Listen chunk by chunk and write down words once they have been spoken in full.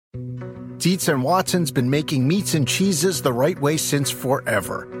Dietz and Watson's been making meats and cheeses the right way since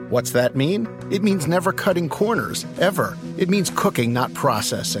forever. What's that mean? It means never cutting corners, ever. It means cooking, not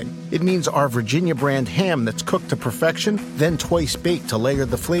processing. It means our Virginia brand ham that's cooked to perfection, then twice baked to layer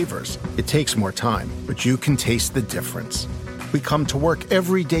the flavors. It takes more time, but you can taste the difference. We come to work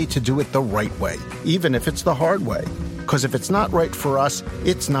every day to do it the right way, even if it's the hard way. Because if it's not right for us,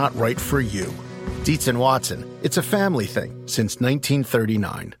 it's not right for you. Dietz and Watson, it's a family thing since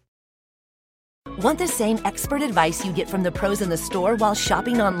 1939. Want the same expert advice you get from the pros in the store while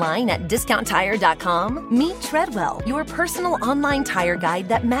shopping online at DiscountTire.com? Meet Treadwell, your personal online tire guide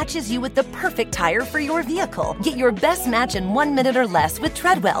that matches you with the perfect tire for your vehicle. Get your best match in 1 minute or less with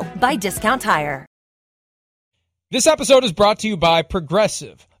Treadwell by Discount Tire. This episode is brought to you by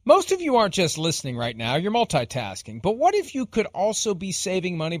Progressive. Most of you aren't just listening right now, you're multitasking. But what if you could also be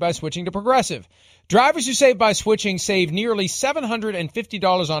saving money by switching to Progressive? Drivers who save by switching save nearly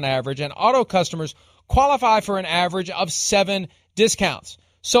 $750 on average, and auto customers qualify for an average of 7 discounts.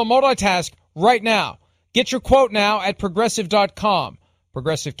 So multitask right now. Get your quote now at Progressive.com.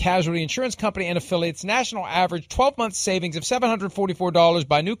 Progressive Casualty Insurance Company and affiliates national average 12-month savings of $744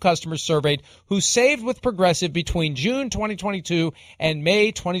 by new customers surveyed who saved with Progressive between June 2022 and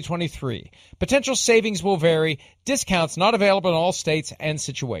May 2023. Potential savings will vary. Discounts not available in all states and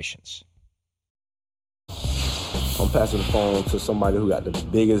situations. I'm passing the phone to somebody who got the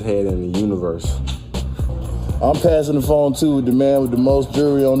biggest head in the universe. I'm passing the phone to the man with the most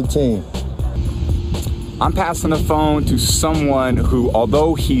jewelry on the team. I'm passing the phone to someone who,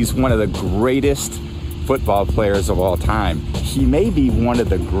 although he's one of the greatest football players of all time, he may be one of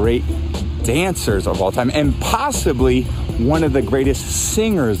the great dancers of all time and possibly one of the greatest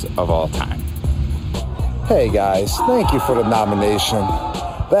singers of all time. Hey guys, thank you for the nomination.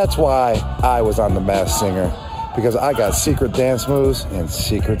 That's why I was on The Masked Singer, because I got secret dance moves and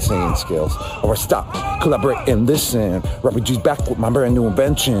secret singing skills. Or stop, collaborate, and listen. Refugees back with my brand new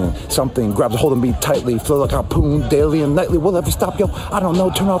invention. Something grabs a hold of me tightly, flow like a harpoon daily and nightly. Will ever stop, yo? I don't know.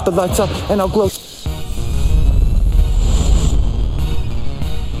 Turn off the lights up and I'll glow.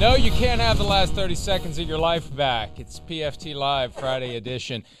 No, you can't have the last 30 seconds of your life back. It's PFT Live Friday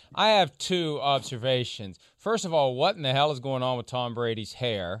edition. I have 2 observations. First of all, what in the hell is going on with Tom Brady's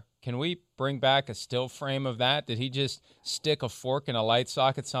hair? Can we bring back a still frame of that? Did he just stick a fork in a light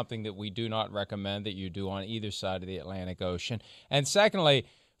socket, something that we do not recommend that you do on either side of the Atlantic Ocean? And secondly,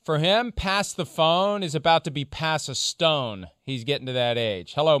 for him, pass the phone is about to be pass a stone. He's getting to that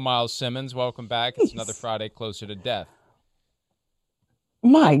age. Hello, Miles Simmons. Welcome back. It's another Friday Closer to Death.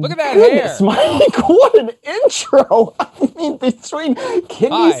 My Look at that goodness, hair. Mike, what an intro. I mean, between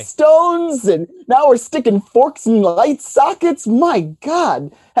kidney stones and now we're sticking forks in light sockets. My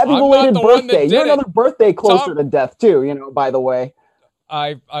God. Happy belated birthday. You're another birthday closer to death, too, by the way.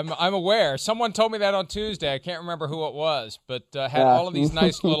 I'm aware. Someone told me that on Tuesday. I can't remember who it was, but had all of these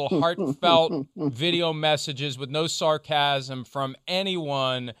nice little heartfelt video messages with no sarcasm from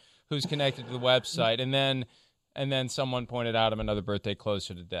anyone who's connected to the website. And then someone pointed out I'm another birthday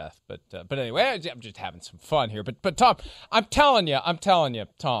closer to death. But anyway, I'm just having some fun here. But Tom, I'm telling you,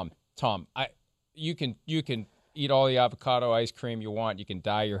 Tom, you can eat all the avocado ice cream you want. You can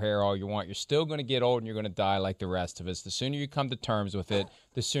dye your hair all you want. You're still going to get old and you're going to die like the rest of us. The sooner you come to terms with it,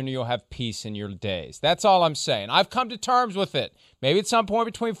 the sooner you'll have peace in your days. That's all I'm saying. I've come to terms with it. Maybe at some point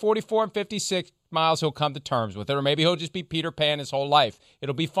between 44 and 56 miles he'll come to terms with it, or maybe he'll just be Peter Pan his whole life.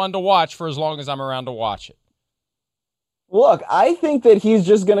 It'll be fun to watch for as long as I'm around to watch it. Look, I think that he's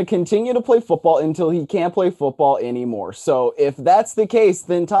just going to continue to play football until he can't play football anymore. So if that's the case,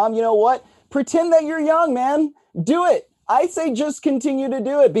 then Tom, you know what? Pretend that you're young, man. Do it. I say just continue to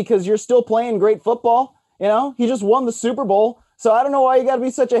do it because you're still playing great football. He just won the Super Bowl. So I don't know why you got to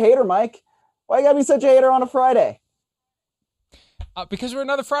be such a hater, Mike. Why you got to be such a hater on a Friday? Because we're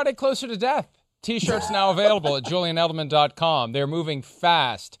another Friday closer to death. T-shirts now available at JulianEdelman.com. They're moving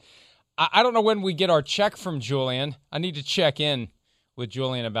fast. I don't know when we get our check from Julian. I need to check in with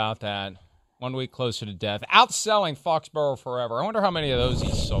Julian about that. 1 week closer to death. Outselling Foxborough Forever. I wonder how many of those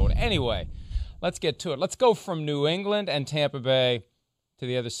he's sold. Anyway, let's get to it. Let's go from New England and Tampa Bay to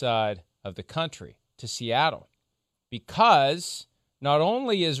the other side of the country, to Seattle. Because not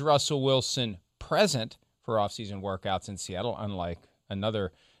only is Russell Wilson present for offseason workouts in Seattle, unlike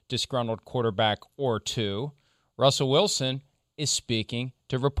another disgruntled quarterback or two, Russell Wilson is speaking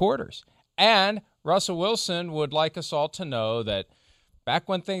to reporters. And Russell Wilson would like us all to know that back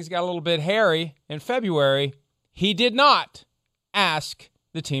when things got a little bit hairy in February, he did not ask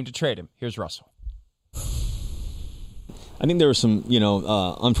the team to trade him. Here's Russell. I think there were some,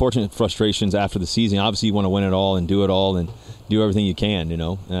 unfortunate frustrations after the season. Obviously, you want to win it all and do it all and do everything you can,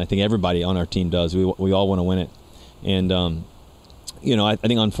 And I think everybody on our team does. We all want to win it. And, I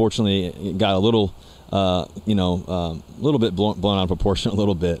think unfortunately it got a little, a little bit blown out of proportion a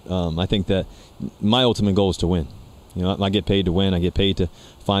little bit. I think that my ultimate goal is to win. I get paid to win. I get paid to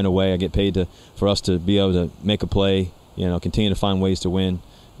find a way. I get paid for us to be able to make a play, continue to find ways to win.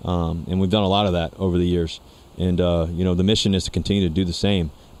 And we've done a lot of that over the years. And, the mission is to continue to do the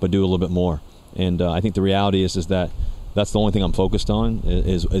same, but do a little bit more. And I think the reality is that that's the only thing I'm focused on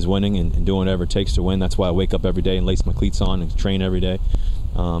is winning and doing whatever it takes to win. That's why I wake up every day and lace my cleats on and train every day.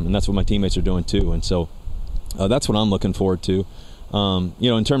 And that's what my teammates are doing too. And so that's what I'm looking forward to.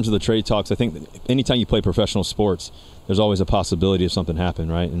 In terms of the trade talks, I think anytime you play professional sports, there's always a possibility of something happening,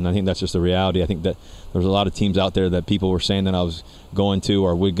 right? And I think that's just the reality. I think that there's a lot of teams out there that people were saying that I was going to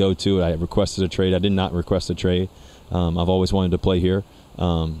or would go to. I requested a trade. I did not request a trade. I've always wanted to play here,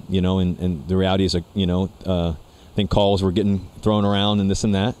 and the reality is, I think calls were getting thrown around and this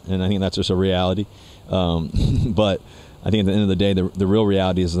and that, and I think that's just a reality. But I think at the end of the day, the real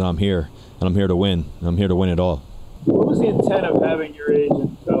reality is that I'm here, and I'm here to win, and I'm here to win it all. What was the intent of having your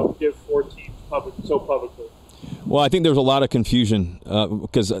agent give 4 teams so publicly? Well, I think there was a lot of confusion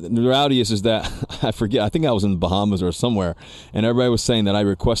because the reality is that I forget. I think I was in the Bahamas or somewhere, and everybody was saying that I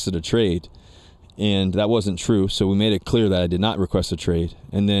requested a trade, and that wasn't true. So we made it clear that I did not request a trade.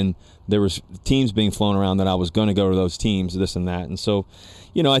 And then there was teams being flown around that I was going to go to those teams, this and that. And so,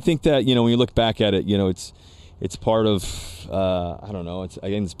 I think that when you look back at it, it's part of I don't know.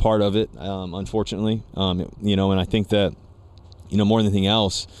 It's part of it, unfortunately. And I think that more than anything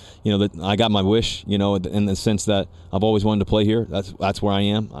else, that I got my wish, in the sense that I've always wanted to play here. That's where I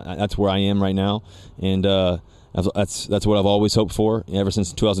am. That's where I am right now, and that's what I've always hoped for ever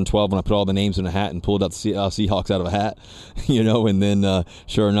since 2012 when I put all the names in a hat and pulled out the Seahawks out of a hat, and then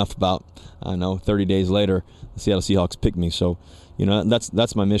sure enough, about 30 days later, the Seattle Seahawks picked me. So,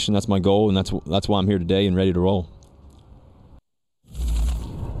 that's my mission, that's my goal, and that's why I'm here today and ready to roll.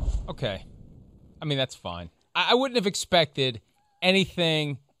 Okay, I mean that's fine. I wouldn't have expected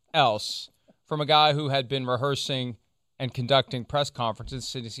anything else from a guy who had been rehearsing and conducting press conferences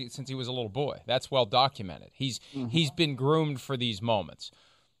since he was a little boy. That's well documented. He's been groomed for these moments.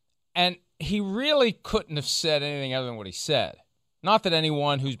 And he really couldn't have said anything other than what he said. Not that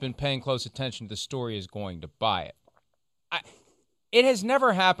anyone who's been paying close attention to the story is going to buy it. It has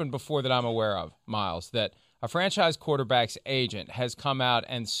never happened before that I'm aware of, Miles, that a franchise quarterback's agent has come out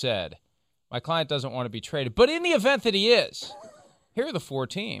and said, my client doesn't want to be traded. But in the event that he is, here are the 4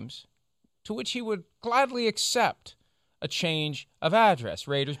 teams to which he would gladly accept a change of address.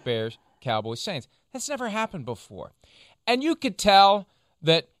 Raiders, Bears, Cowboys, Saints. That's never happened before. And you could tell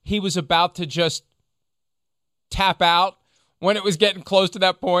that he was about to just tap out when it was getting close to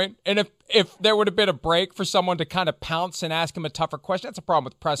that point. And if there would have been a break for someone to kind of pounce and ask him a tougher question, that's a problem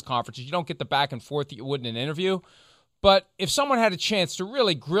with press conferences. You don't get the back and forth that you would in an interview. But if someone had a chance to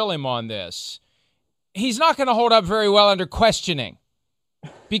really grill him on this, he's not going to hold up very well under questioning.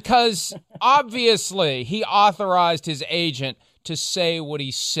 Because obviously he authorized his agent to say what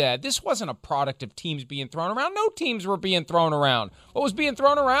he said. This wasn't a product of teams being thrown around. No teams were being thrown around. What was being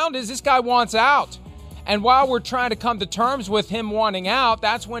thrown around is this guy wants out. And while we're trying to come to terms with him wanting out,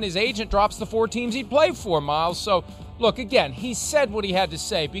 that's when his agent drops the 4 teams he played for, Miles. So, look, again, he said what he had to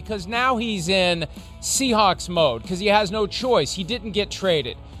say because now he's in Seahawks mode because he has no choice. He didn't get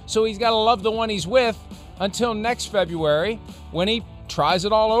traded. So he's got to love the one he's with until next February when he tries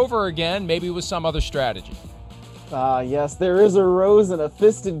it all over again, maybe with some other strategy. Yes, there is a rose and a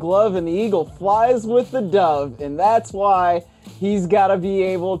fisted glove, and the eagle flies with the dove, and that's why he's got to be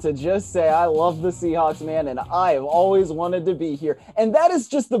able to just say, I love the Seahawks, man, and I have always wanted to be here. And that is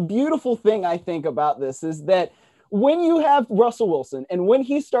just the beautiful thing I think about this, is that when you have Russell Wilson, and when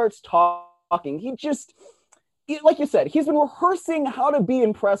he starts talking, he just... like you said, he's been rehearsing how to be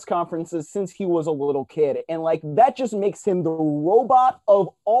in press conferences since he was a little kid. And that just makes him the robot of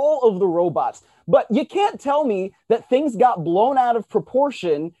all of the robots. But you can't tell me that things got blown out of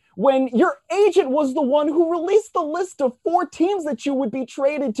proportion when your agent was the one who released the list of 4 teams that you would be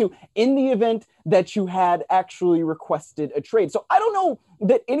traded to in the event that you had actually requested a trade. So I don't know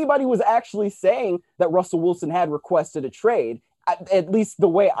that anybody was actually saying that Russell Wilson had requested a trade. At least the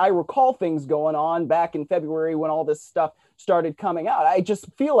way I recall things going on back in February when all this stuff started coming out. I just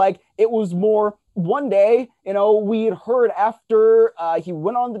feel like it was more one day, we had heard after he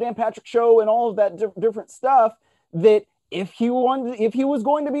went on the Dan Patrick Show and all of that different stuff that if he was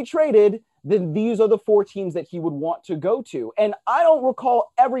going to be traded, then these are the 4 teams that he would want to go to. And I don't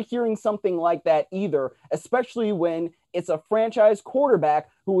recall ever hearing something like that either, especially when It's a franchise quarterback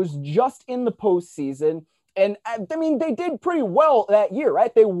who was just in the postseason. And I mean, they did pretty well that year,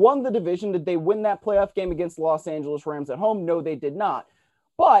 right? They won the division. Did they win that playoff game against the Los Angeles Rams at home? No, they did not.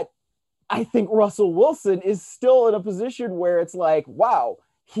 But I think Russell Wilson is still in a position where it's like, wow,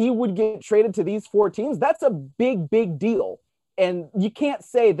 he would get traded to these 4 teams. That's a big, big deal. And you can't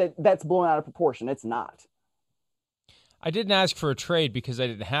say that that's blown out of proportion. It's not. I didn't ask for a trade because I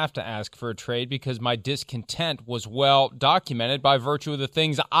didn't have to ask for a trade, because my discontent was well documented by virtue of the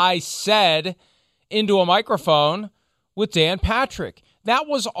things I said into a microphone with Dan Patrick. That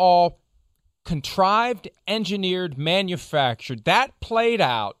was all contrived, engineered, manufactured. That played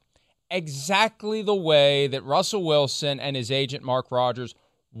out exactly the way that Russell Wilson and his agent Mark Rodgers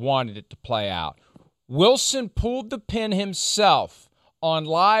wanted it to play out. Wilson pulled the pin himself on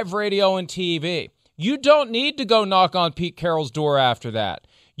live radio and TV. You don't need to go knock on Pete Carroll's door after that.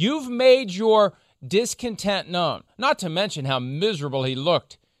 You've made your discontent known, not to mention how miserable he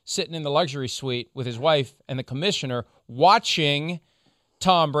looked sitting in the luxury suite with his wife and the commissioner watching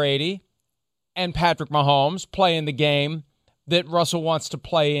Tom Brady and Patrick Mahomes play in the game that Russell wants to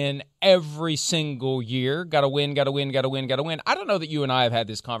play in every single year. Got to win, got to win, got to win, got to win. I don't know that you and I have had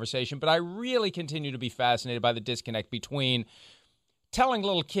this conversation, but I really continue to be fascinated by the disconnect between telling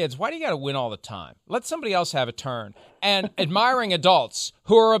little kids, why do you got to win all the time? Let somebody else have a turn. And admiring adults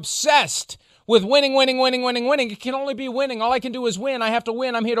who are obsessed with winning. It can only be winning. All I can do is win. I have to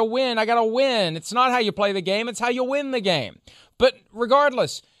win. I'm here to win. I got to win. It's not how you play the game. It's how you win the game. But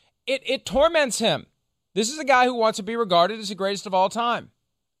regardless, it torments him. This is a guy who wants to be regarded as the greatest of all time.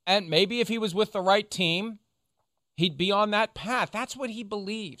 And maybe if he was with the right team, he'd be on that path. That's what he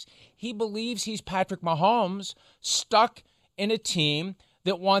believes. He believes he's Patrick Mahomes stuck in a team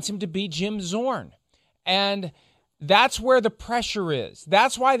that wants him to be Jim Zorn. And that's where the pressure is.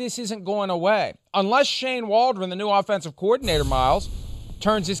 That's why this isn't going away. Unless Shane Waldron, the new offensive coordinator, Miles,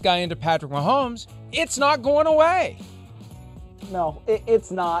 turns this guy into Patrick Mahomes, it's not going away. No,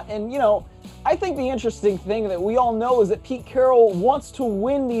 it's not. And, I think the interesting thing that we all know is that Pete Carroll wants to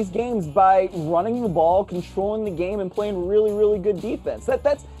win these games by running the ball, controlling the game, and playing really, really good defense.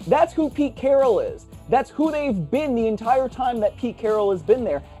 That's who Pete Carroll is. That's who they've been the entire time that Pete Carroll has been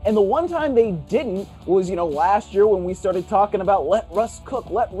there. And the one time they didn't was, last year when we started talking about let Russ cook.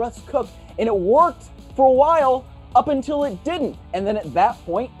 And it worked for a while up until it didn't. And then at that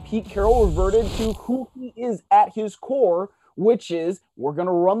point, Pete Carroll reverted to who he is at his core, which is we're going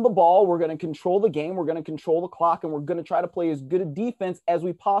to run the ball, we're going to control the game, we're going to control the clock, and we're going to try to play as good a defense as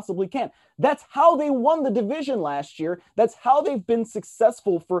we possibly can. That's how they won the division last year. That's how they've been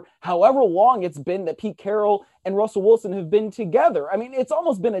successful for however long it's been that Pete Carroll and Russell Wilson have been together. I mean, it's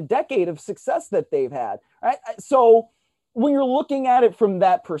almost been a decade of success that they've had, right? So when you're looking at it from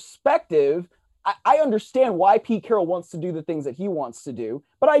that perspective, I understand why Pete Carroll wants to do the things that he wants to do,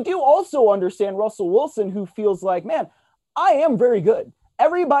 but I do also understand Russell Wilson, who feels like, man, I am very good.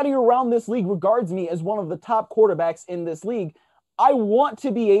 Everybody around this league regards me as one of the top quarterbacks in this league. I want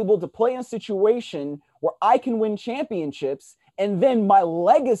to be able to play in a situation where I can win championships, and then my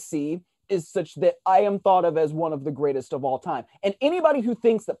legacy is such that I am thought of as one of the greatest of all time. And anybody who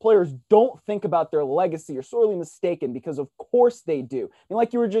thinks that players don't think about their legacy are sorely mistaken, because of course they do. I mean,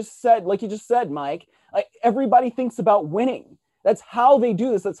 like you just said, Mike, like everybody thinks about winning. That's how they do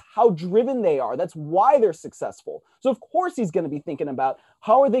this. That's how driven they are. That's why they're successful. So of course he's going to be thinking about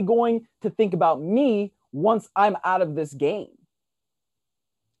how are they going to think about me once I'm out of this game.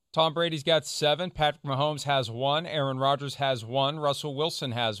 Tom Brady's got 7. Patrick Mahomes has 1. Aaron Rodgers has 1. Russell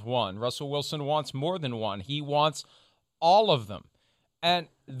Wilson has 1. Russell Wilson wants more than 1. He wants all of them. And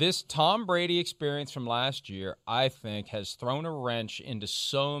this Tom Brady experience from last year, I think, has thrown a wrench into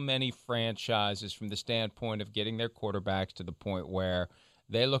so many franchises from the standpoint of getting their quarterbacks to the point where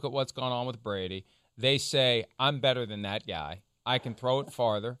they look at what's gone on with Brady. They say, I'm better than that guy. I can throw it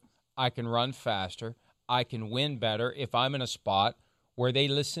farther. I can run faster. I can win better if I'm in a spot where they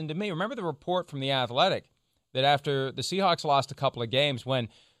listen to me. Remember the report from The Athletic that after the Seahawks lost a couple of games, when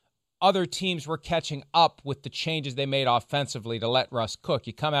other teams were catching up with the changes they made offensively to let Russ cook.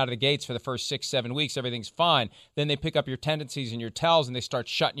 You come out of the gates for the first 6-7 weeks, everything's fine. Then they pick up your tendencies and your tells, and they start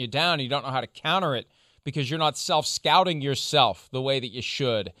shutting you down, and you don't know how to counter it because you're not self-scouting yourself the way that you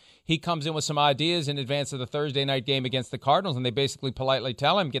should. He comes in with some ideas in advance of the Thursday night game against the Cardinals, and they basically politely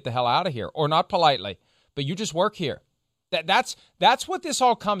tell him, get the hell out of here. Or not politely, but you just work here. That's what this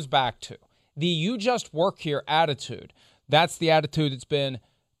all comes back to. The you just work here attitude. That's the attitude that's been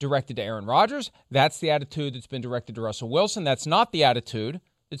directed to Aaron Rodgers. That's the attitude that's been directed to Russell Wilson. That's not the attitude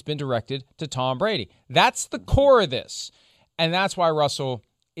that's been directed to Tom Brady. That's the core of this. And that's why Russell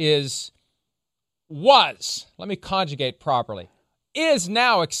is let me conjugate properly, is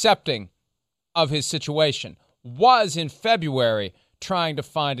now accepting of his situation, was in February trying to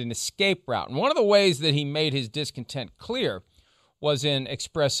find an escape route. And one of the ways that he made his discontent clear was in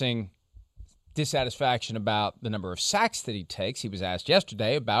expressing dissatisfaction about the number of sacks that he takes. He was asked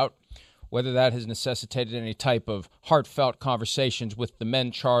yesterday about whether that has necessitated any type of heartfelt conversations with the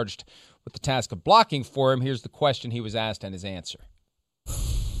men charged with the task of blocking for him. Here's the question he was asked and his answer.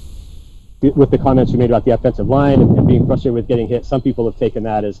 With the comments you made about the offensive line and being frustrated with getting hit, some people have taken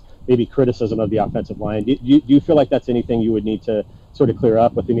that as maybe criticism of the offensive line. Do you feel like that's anything you would need to sort of clear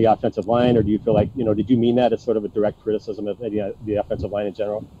up within the offensive line, or do you feel like, did you mean that as sort of a direct criticism of the offensive line in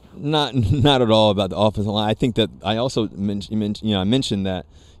general? Not at all about the offensive line. I think that I also mentioned that,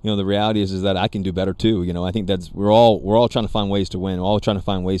 the reality is that I can do better too. I think that's we're all trying to find ways to win. We're all trying to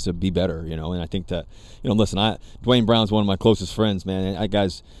find ways to be better. And I think that listen, Dwayne Brown's one of my closest friends, man. And that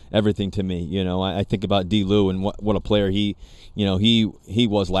guy's everything to me. I think about D. Lou and what a player he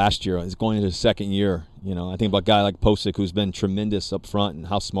was last year. He's going into his second year. I think about a guy like Posick, who's been tremendous up front and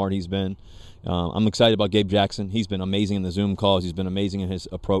how smart he's been. I'm excited about Gabe Jackson. He's been amazing in the Zoom calls. He's been amazing in his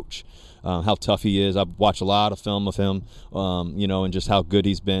approach, how tough he is. I've watched a lot of film of him, and just how good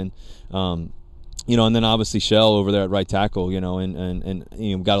he's been. And then obviously Shell over there at right tackle, and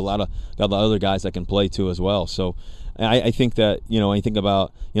we've got a lot of other guys that can play too as well. So I think that, I think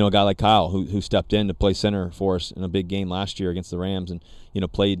about, a guy like Kyle who stepped in to play center for us in a big game last year against the Rams and,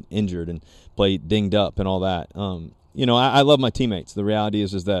 played injured and played dinged up and all that. I love my teammates. The reality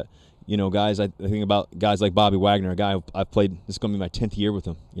is that, guys, I think about guys like Bobby Wagner, a guy I've played, this is going to be my 10th year with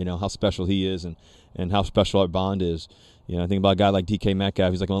him, how special he is and how special our bond is. I think about a guy like DK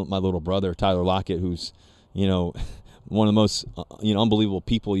Metcalf, he's like my little brother, Tyler Lockett, who's, one of the most, unbelievable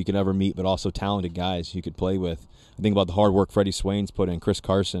people you could ever meet, but also talented guys you could play with. I think about the hard work Freddie Swain's put in, Chris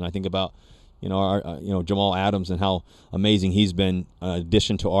Carson. I think about, our, Jamal Adams and how amazing he's been,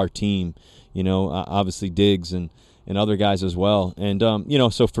 addition to our team, obviously Diggs and other guys as well. And,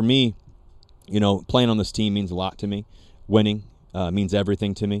 so for me, playing on this team means a lot to me. Winning means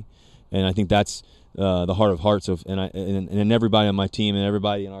everything to me. And I think that's the heart of hearts of, and everybody on my team and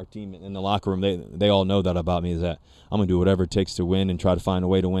everybody in our team in the locker room, they all know that about me, is that I'm going to do whatever it takes to win and try to find a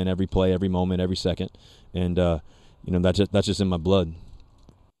way to win every play, every moment, every second. And, that's just in my blood.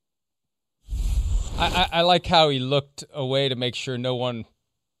 I like how he looked away to make sure no one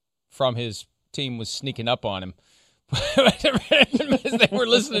from his team was sneaking up on him. As they were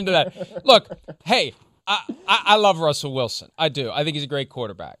listening to that. Look, hey, I love Russell Wilson. I do. I think he's a great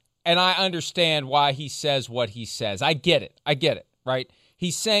quarterback. And I understand why he says what he says. I get it, right?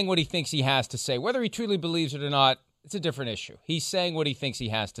 He's saying what he thinks he has to say. Whether he truly believes it or not, it's a different issue. He's saying what he thinks he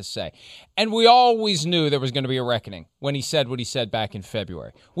has to say. And we always knew there was going to be a reckoning when he said what he said back in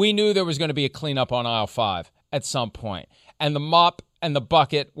February. We knew there was going to be a cleanup on aisle 5 at some point. And the mop and the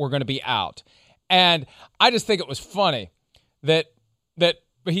bucket were going to be out. And I just think it was funny that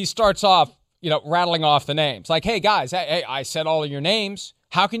he starts off, rattling off the names. Like, hey, guys, hey, I said all of your names.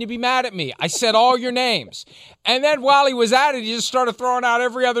 How can you be mad at me? I said all your names. And then while he was at it, he just started throwing out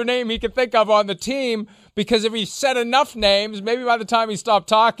every other name he could think of on the team, because if he said enough names, maybe by the time he stopped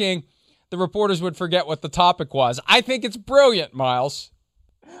talking, the reporters would forget what the topic was. I think it's brilliant, Miles.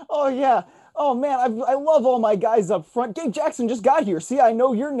 Oh, yeah. Oh, man, I love all my guys up front. Gabe Jackson just got here. See, I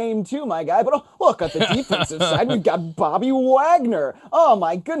know your name too, my guy. But look, at the defensive side, we've got Bobby Wagner. Oh,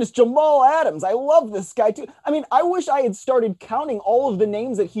 my goodness, Jamal Adams. I love this guy too. I mean, I wish I had started counting all of the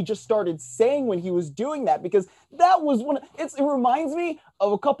names that he just started saying when he was doing that, because that was it reminds me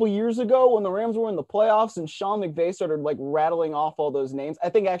of a couple years ago when the Rams were in the playoffs and Sean McVay started rattling off all those names. I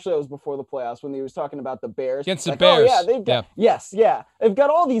think actually that was before the playoffs when he was talking about the Bears. Against the Bears. Oh, yeah, they've got, yes, yeah. They've got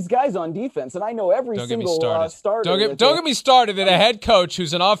all these guys on defense, and I know every single starter. Don't get me started that a head coach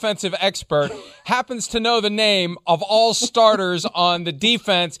who's an offensive expert happens to know the name of all starters on the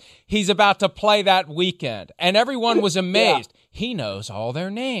defense he's about to play that weekend. And everyone was amazed. Yeah. He knows all their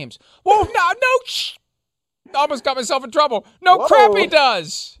names. Whoa, no, shh. Almost got myself in trouble. No, whoa. Crap, he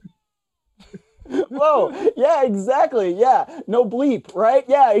does. Whoa, yeah, exactly. Yeah, no bleep, right?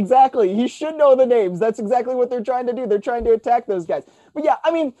 Yeah, exactly. He should know the names. That's exactly what they're trying to do. They're trying to attack those guys. But yeah,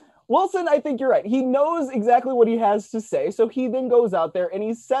 I mean, Wilson, I think you're right. He knows exactly what he has to say, so he then goes out there and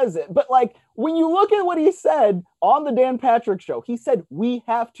he says it. But when you look at what he said on the Dan Patrick Show, he said, we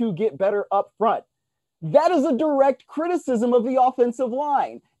have to get better up front. That is a direct criticism of the offensive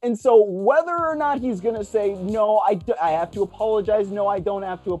line. And so whether or not he's going to say, no, I have to apologize, no, I don't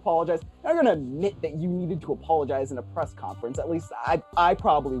have to apologize, I'm going to admit that you needed to apologize in a press conference. At least I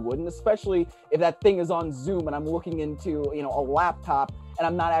probably wouldn't, especially if that thing is on Zoom and I'm looking into, a laptop and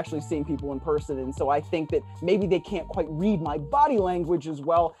I'm not actually seeing people in person. And so I think that maybe they can't quite read my body language as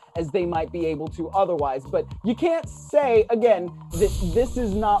well as they might be able to otherwise. But you can't say, again, that this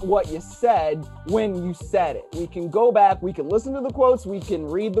is not what you said when you said it. We can go back, we can listen to the quotes, we can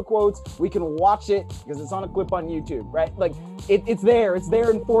read the quotes, we can watch it because it's on a clip on YouTube, right? Like it's there in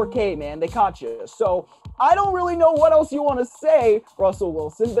 4K, man. They caught you. So I don't really know what else you want to say, Russell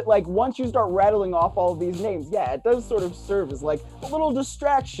Wilson, but like once you start rattling off all of these names, yeah, it does sort of serve as like a little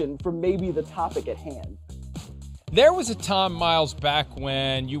distraction from maybe the topic at hand. There was a time, Miles, back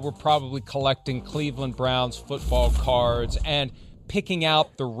when you were probably collecting Cleveland Browns football cards and picking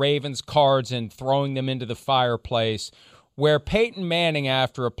out the Ravens cards and throwing them into the fireplace, where Peyton Manning,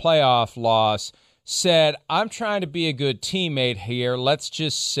 after a playoff loss, said, I'm trying to be a good teammate here. Let's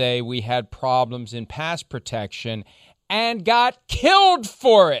just say we had problems in pass protection and got killed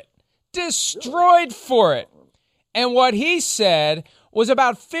for it, destroyed for it. And what he said was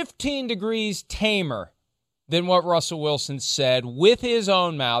about 15 degrees tamer than what Russell Wilson said with his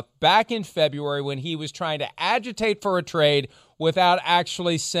own mouth back in February when he was trying to agitate for a trade without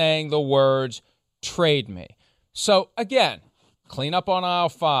actually saying the words, trade me. So, again, clean up on aisle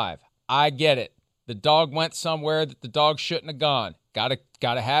 5. I get it. The dog went somewhere that the dog shouldn't have gone. Got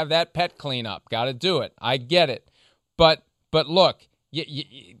to have that pet cleanup. Got to do it. I get it. But look,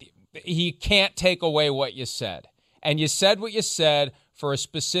 he can't take away what you said. And you said what you said for a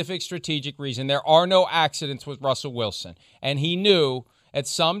specific strategic reason. There are no accidents with Russell Wilson. And he knew that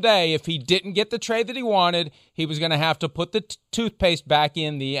someday, if he didn't get the trade that he wanted, he was going to have to put the toothpaste back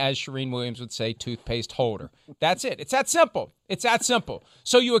in the, as Shereen Williams would say, toothpaste holder. That's it. It's that simple. It's that simple.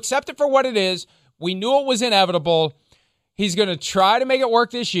 So you accept it for what it is. We knew it was inevitable. He's going to try to make it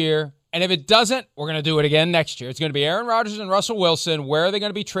work this year. And if it doesn't, we're going to do it again next year. It's going to be Aaron Rodgers and Russell Wilson. Where are they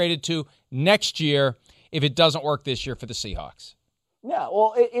going to be traded to next year if it doesn't work this year for the Seahawks? Yeah,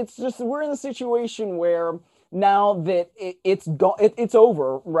 well, it's just we're in a situation where now that it's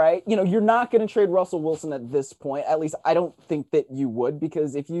over, right? You know, you're not going to trade Russell Wilson at this point. At least I don't think that you would,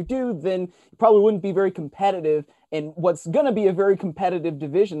 because if you do, then you probably wouldn't be very competitive in what's going to be a very competitive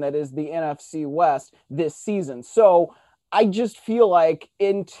division that is the NFC West this season. So I just feel like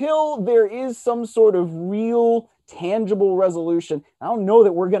until there is some sort of real tangible resolution, I don't know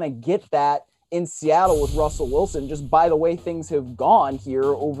that we're going to get that in Seattle with Russell Wilson, just by the way things have gone here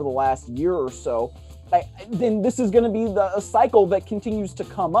over the last year or so. Then this is going to be a cycle that continues to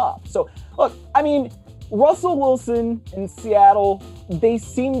come up. So, look, I mean, Russell Wilson in Seattle, they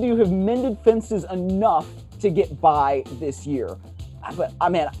seem to have mended fences enough to get by this year. But,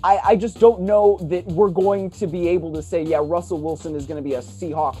 I just don't know that we're going to be able to say, yeah, Russell Wilson is going to be a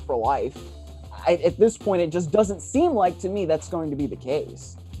Seahawk for life. At this point, it just doesn't seem like to me that's going to be the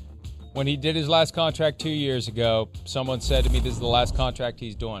case. When he did his last contract 2 years ago, someone said to me this is the last contract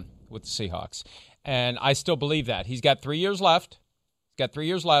he's doing with the Seahawks. And I still believe that. He's got 3 years left.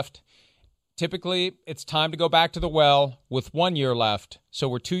 Typically, it's time to go back to the well with 1 year left. So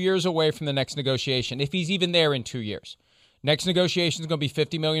we're 2 years away from the next negotiation, if he's even there in 2 years. Next negotiation is going to be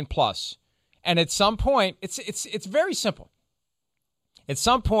 $50 million plus. And at some point, it's very simple. At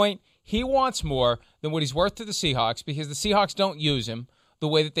some point, he wants more than what he's worth to the Seahawks because the Seahawks don't use him the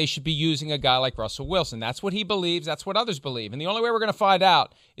way that they should be using a guy like Russell Wilson. That's what he believes. That's what others believe. And the only way we're going to find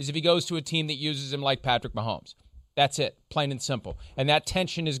out is if he goes to a team that uses him like Patrick Mahomes. That's it, plain and simple. And that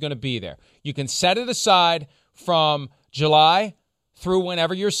tension is going to be there. You can set it aside from July through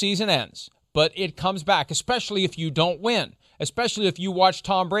whenever your season ends. But it comes back, especially if you don't win. Especially if you watch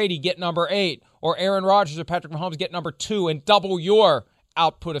Tom Brady get number 8 or Aaron Rodgers or Patrick Mahomes get number 2 and double your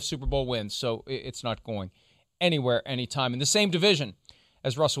output of Super Bowl wins. So it's not going anywhere anytime. In the same division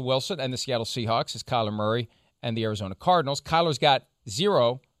as Russell Wilson and the Seattle Seahawks is Kyler Murray and the Arizona Cardinals. Kyler's got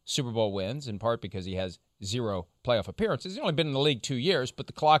 0 Super Bowl wins, in part because he has 0 playoff appearances. He's only been in the league 2 years, but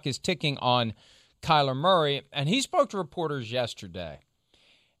the clock is ticking on Kyler Murray. And he spoke to reporters yesterday.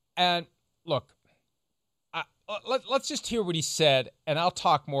 And look, let's just hear what he said, and I'll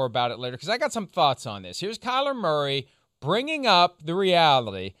talk more about it later because I got some thoughts on this. Here's Kyler Murray bringing up the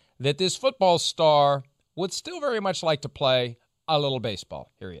reality that this football star would still very much like to play a little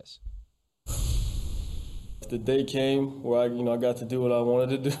baseball. Here he is. The day came where I got to do what I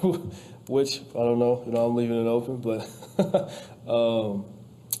wanted to do, which I don't know. I'm leaving it open, but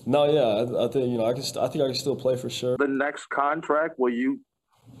I think I can still play for sure. The next contract, will you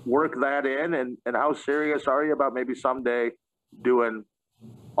work that in, and how serious are you about maybe someday doing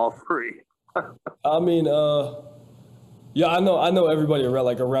all 3? I mean, yeah, I know everybody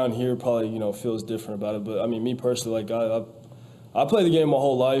around here probably feels different about it, but I mean, me personally, I played the game my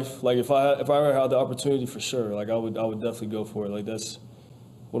whole life. Like if I ever had the opportunity, for sure, I would definitely go for it. Like that's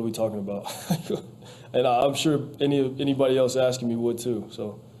what are we talking about? And I'm sure anybody else asking me would too.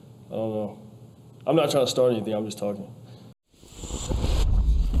 So I don't know. I'm not trying to start anything. I'm just talking.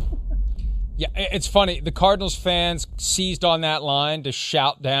 Yeah, it's funny. The Cardinals fans seized on that line to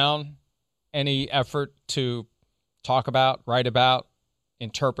shout down any effort to talk about, write about,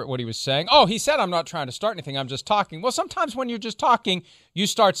 interpret what he was saying. Oh, he said, I'm not trying to start anything. I'm just talking. Well, sometimes when you're just talking, you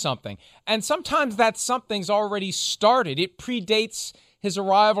start something. And sometimes that something's already started. It predates his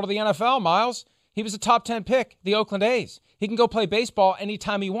arrival to the NFL, Miles. He was a top 10 pick, the Oakland A's. He can go play baseball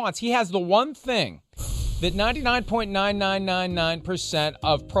anytime he wants. He has the one thing that 99.9999%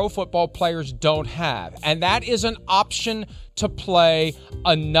 of pro football players don't have, and that is an option to play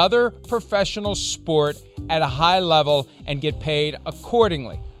another professional sport at a high level and get paid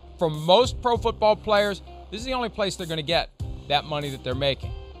accordingly. For most pro football players, this is the only place they're going to get that money that they're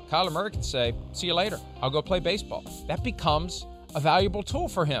making. Kyler Murray can say, see you later. I'll go play baseball. That becomes a valuable tool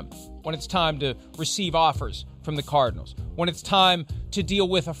for him when it's time to receive offers from the Cardinals, when it's time to deal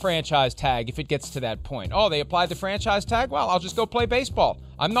with a franchise tag if it gets to that point. Oh, they applied the franchise tag? Well, I'll just go play baseball.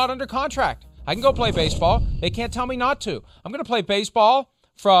 I'm not under contract. I can go play baseball. They can't tell me not to. I'm going to play baseball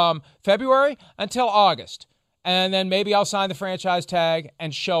from February until August, and then maybe I'll sign the franchise tag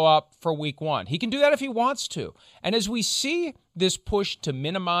and show up for week 1. He can do that if he wants to. And as we see this push to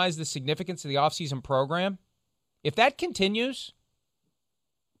minimize the significance of the offseason program, if that continues,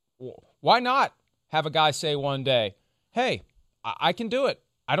 why not have a guy say one day, hey, I can do it.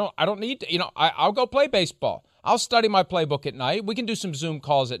 I don't need to, I'll go play baseball. I'll study my playbook at night. We can do some Zoom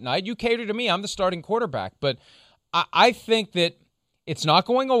calls at night. You cater to me. I'm the starting quarterback. But I think that it's not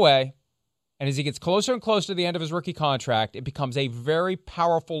going away. And as he gets closer and closer to the end of his rookie contract, it becomes a very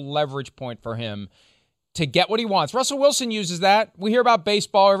powerful leverage point for him to get what he wants. Russell Wilson uses that. We hear about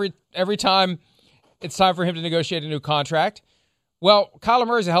baseball every time it's time for him to negotiate a new contract. Well, Kyler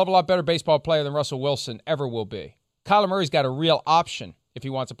Murray's a hell of a lot better baseball player than Russell Wilson ever will be. Kyler Murray's got a real option if he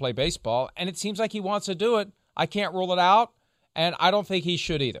wants to play baseball, and it seems like he wants to do it. I can't rule it out, and I don't think he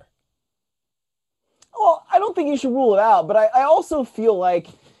should either. Well, I don't think you should rule it out, but I also feel like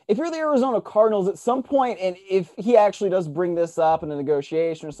if you're the Arizona Cardinals at some point, and if he actually does bring this up in a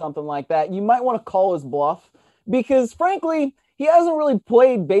negotiation or something like that, you might want to call his bluff because, frankly, he hasn't really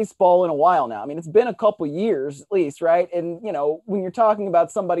played baseball in a while now. I mean, it's been a couple years at least, right? And, when you're talking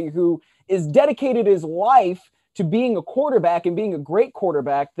about somebody who is dedicated his life to being a quarterback and being a great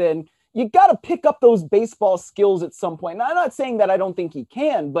quarterback, then you got to pick up those baseball skills at some point. Now, I'm not saying that I don't think he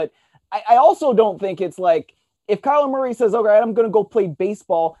can, but I also don't think it's like if Kyler Murray says, okay, I'm going to go play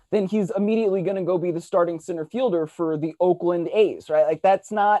baseball, then he's immediately going to go be the starting center fielder for the Oakland A's, right? Like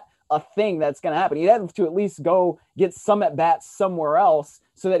that's not a thing that's going to happen. He'd have to at least go get some at bats somewhere else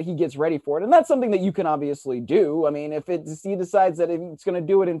so that he gets ready for it. And that's something that you can obviously do. I mean, if he decides that it's going to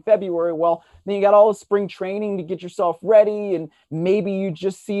do it in February, well, then you got all the spring training to get yourself ready. And maybe you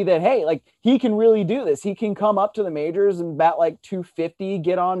just see that, hey, like he can really do this. He can come up to the majors and bat like 250,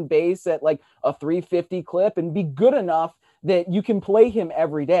 get on base at like a 350 clip and be good enough that you can play him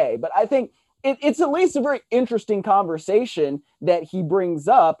every day. But I think it's at least a very interesting conversation that he brings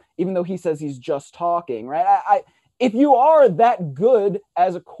up, even though he says he's just talking, right? If you are that good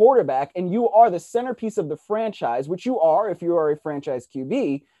as a quarterback and you are the centerpiece of the franchise, which you are if you are a franchise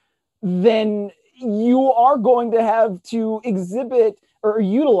QB, then you are going to have to exhibit or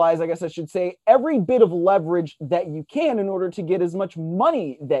utilize, I guess I should say, every bit of leverage that you can in order to get as much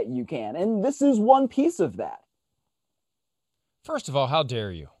money that you can. And this is one piece of that. First of all, how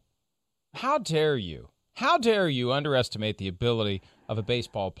dare you? How dare you? How dare you underestimate the ability of a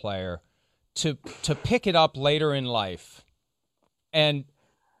baseball player to pick it up later in life and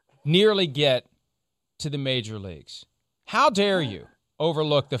nearly get to the major leagues? How dare you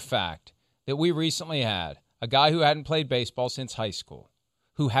overlook the fact that we recently had a guy who hadn't played baseball since high school,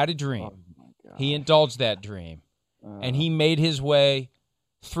 who had a dream. He indulged that dream, and he made his way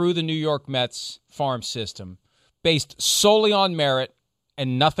through the New York Mets farm system based solely on merit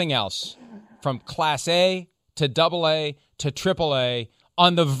and nothing else, from Class A to AA to AAA,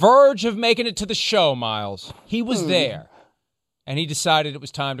 on the verge of making it to the show, Miles. He was there, and he decided it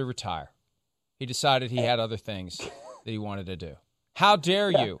was time to retire. He decided he had other things that he wanted to do. How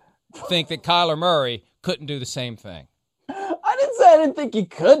dare you think that Kyler Murray couldn't do the same thing? I didn't say I didn't think he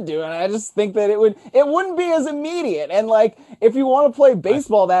could do it. I just think that it wouldn't be as immediate. And like, if you want to play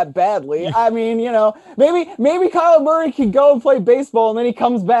baseball that badly, I mean, maybe Kyler Murray could go and play baseball, and then he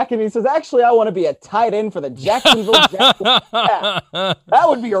comes back and he says, actually, I want to be a tight end for the Jacksonville Jaguars. Yeah, that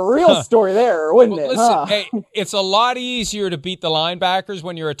would be a real story there, wouldn't it? Listen, hey, it's a lot easier to beat the linebackers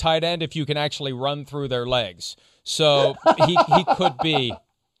when you're a tight end if you can actually run through their legs. So he could be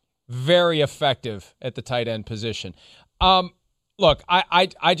very effective at the tight end position. Look,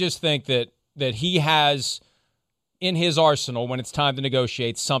 I just think that he has in his arsenal when it's time to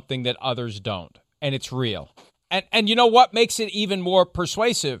negotiate something that others don't, and it's real. And you know what makes it even more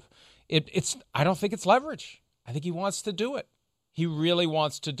persuasive? I don't think it's leverage. I think he wants to do it. He really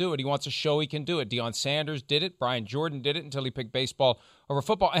wants to do it. He wants to show he can do it. Deion Sanders did it. Brian Jordan did it until he picked baseball over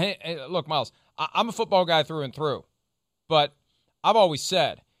football. And look, Miles, I'm a football guy through and through. But I've always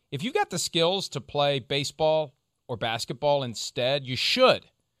said, if you got the skills to play baseball or basketball instead, you should.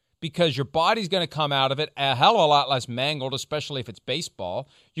 Because your body's going to come out of it a hell of a lot less mangled, especially if it's baseball.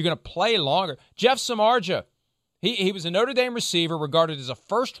 You're going to play longer. Jeff Samardzija, he was a Notre Dame receiver regarded as a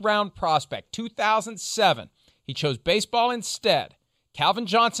first-round prospect, 2007. He chose baseball instead. Calvin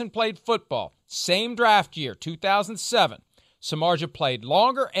Johnson played football. Same draft year, 2007. Samardzija played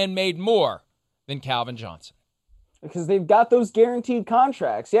longer and made more than Calvin Johnson. Because they've got those guaranteed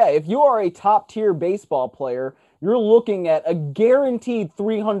contracts. Yeah, if you are a top-tier baseball player, you're looking at a guaranteed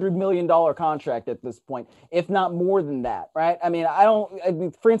 $300 million contract at this point, if not more than that, right? I mean,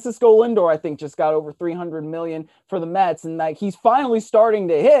 Francisco Lindor, I think, just got over $300 million for the Mets, and like he's finally starting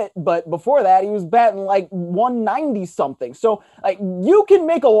to hit, but before that, he was batting like 190 something. So like you can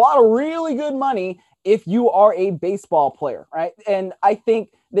make a lot of really good money if you are a baseball player, right? And I think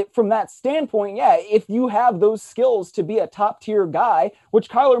that from that standpoint, yeah, if you have those skills to be a top tier guy, which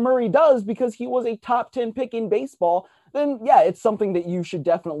Kyler Murray does because he was a top 10 pick in baseball, then yeah, it's something that you should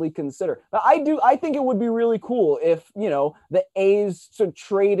definitely consider. But I think it would be really cool if, the A's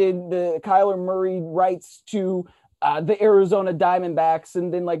traded the Kyler Murray rights to the Arizona Diamondbacks.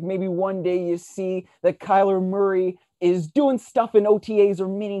 And then like maybe one day you see that Kyler Murray is doing stuff in OTAs or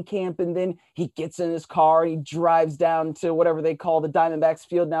mini camp, and then he gets in his car and he drives down to whatever they call the Diamondbacks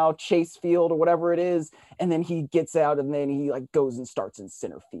field now, Chase Field or whatever it is, and then he gets out and then he like goes and starts in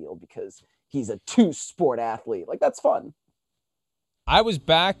center field because he's a two-sport athlete. Like, that's fun. I was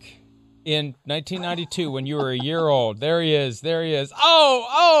back in 1992 when you were a year old. There he is.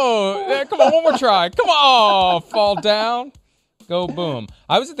 Oh, come on, one more try. Come on, fall down, go boom.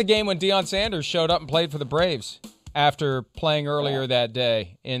 I was at the game when Deion Sanders showed up and played for the Braves after playing earlier that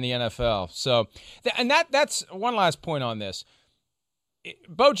day in the NFL. So, and that's one last point on this.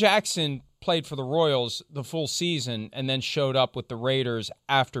 Bo Jackson played for the Royals the full season and then showed up with the Raiders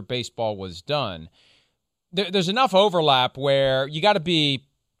after baseball was done. There's enough overlap where you got to be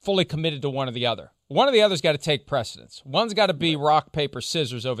fully committed to one or the other. One or the other's got to take precedence. One's got to be rock, paper,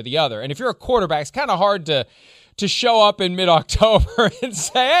 scissors over the other. And if you're a quarterback, it's kind of hard to show up in mid-October and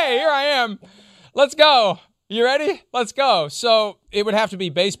say, hey, here I am. Let's go. You ready? Let's go. So it would have to be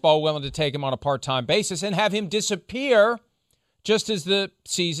baseball willing to take him on a part-time basis and have him disappear just as the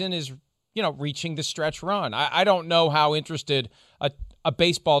season is, reaching the stretch run. I don't know how interested a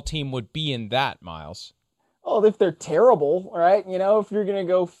baseball team would be in that, Miles. Oh, if they're terrible, right? If you're going to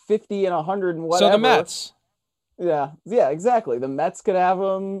go 50 and 100 and whatever. So the Mets. Yeah, exactly. The Mets could have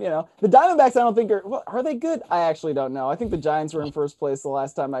them, The Diamondbacks, I don't think are they good? I actually don't know. I think the Giants were in first place the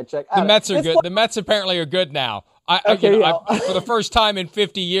last time I checked. The Mets are good. The Mets apparently are good now. For the first time in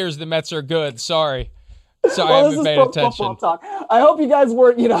 50 years, the Mets are good. Sorry, I haven't paid attention. Talk. I hope you guys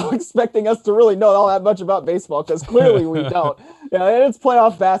weren't, expecting us to really know all that much about baseball, because clearly we don't. And it's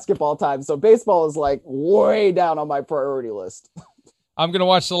playoff basketball time, so baseball is like way down on my priority list. I'm going to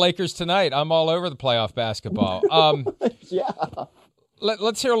watch the Lakers tonight. I'm all over the playoff basketball. Yeah.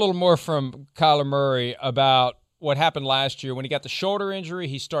 Let's hear a little more from Kyler Murray about what happened last year. When he got the shoulder injury,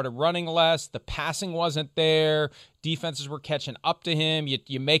 he started running less. The passing wasn't there. Defenses were catching up to him.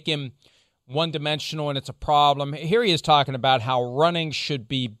 You make him one-dimensional, and it's a problem. Here he is talking about how running should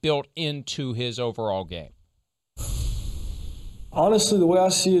be built into his overall game. Honestly, the way I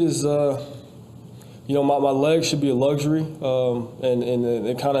see it is my legs should be a luxury, and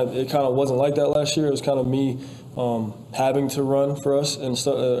it kind of wasn't like that last year. It was kind of me having to run for us in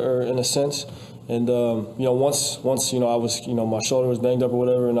a sense. And once I was my shoulder was banged up or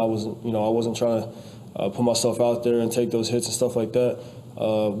whatever, and I wasn't trying to put myself out there and take those hits and stuff like that.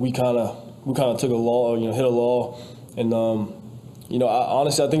 We kind of took a lull, hit a lull, and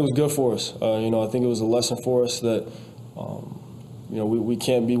honestly I think it was good for us. I think it was a lesson for us that. We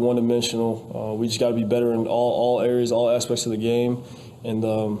can't be one-dimensional. We just got to be better in all areas, all aspects of the game, and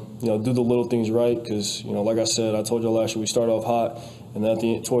do the little things right. Because like I said, I told you last year, we started off hot, and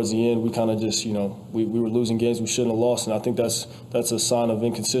towards the end, we kind of just we were losing games we shouldn't have lost, and I think that's a sign of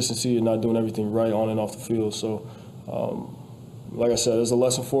inconsistency and not doing everything right on and off the field. So, like I said, it's a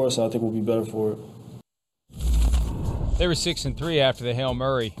lesson for us, and I think we'll be better for it. They were 6-3 after the Hail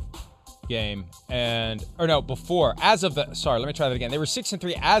Murray. game, before. Let me try that again. They were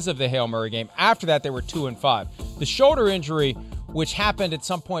 6-3 as of the Hail Murray game. After that, they were 2-5. The shoulder injury, which happened at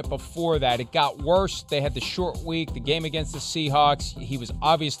some point before that, it got worse. They had the short week, the game against the Seahawks. He was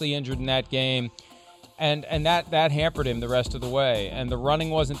obviously injured in that game. And that hampered him the rest of the way. And the running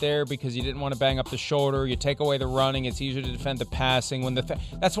wasn't there because you didn't want to bang up the shoulder. You take away the running, it's easier to defend the passing.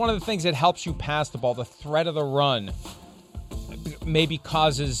 That's one of the things that helps you pass the ball. The threat of the run maybe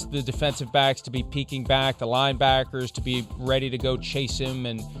causes the defensive backs to be peeking back, the linebackers to be ready to go chase him.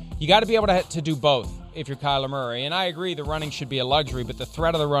 And you got to be able to do both if you're Kyler Murray. And I agree the running should be a luxury, but the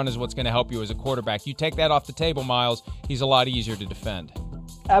threat of the run is what's going to help you as a quarterback. You take that off the table, Miles, he's a lot easier to defend.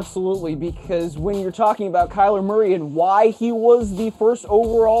 Absolutely, because when you're talking about Kyler Murray and why he was the first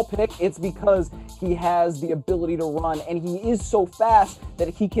overall pick, it's because he has the ability to run, and he is so fast that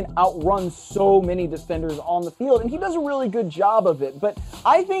he can outrun so many defenders on the field, and he does a really good job of it. But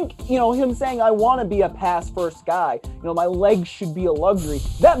I think, him saying, I want to be a pass-first guy, my legs should be a luxury,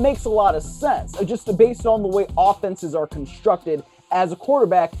 that makes a lot of sense, just based on the way offenses are constructed. As a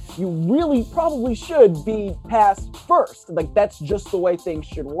quarterback, you really probably should be pass first. That's just the way things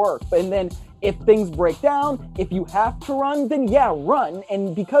should work. And then if things break down, if you have to run, then run.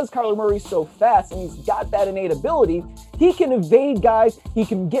 And because Kyler Murray's so fast and he's got that innate ability, he can evade guys, he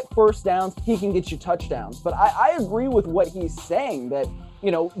can get first downs, he can get you touchdowns. But I agree with what he's saying, that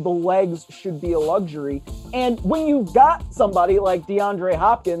the legs should be a luxury. And when you've got somebody like DeAndre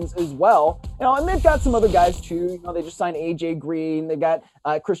Hopkins as well, and they've got some other guys too, they just signed AJ Green, they got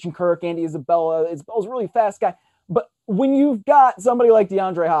Christian Kirk, Andy Isabella. Isabella's a really fast guy. But when you've got somebody like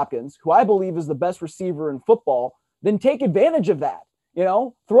DeAndre Hopkins, who I believe is the best receiver in football, then take advantage of that.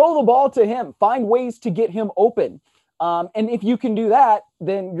 Throw the ball to him, find ways to get him open. And if you can do that,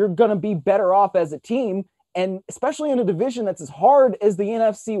 then you're going to be better off as a team. And especially in a division that's as hard as the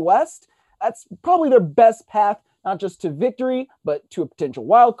NFC West, that's probably their best path, not just to victory, but to a potential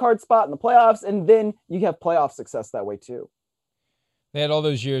wild card spot in the playoffs. And then you have playoff success that way too. They had all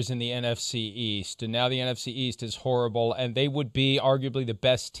those years in the NFC East, and now the NFC East is horrible, and they would be arguably the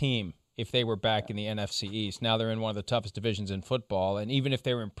best team if they were back in the NFC East. Now they're in one of the toughest divisions in football, and even if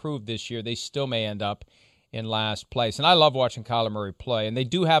they were improved this year, they still may end up in last place. And I love watching Kyler Murray play, and they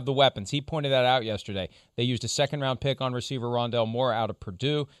do have the weapons. He pointed that out yesterday. They used a second-round pick on receiver Rondell Moore out of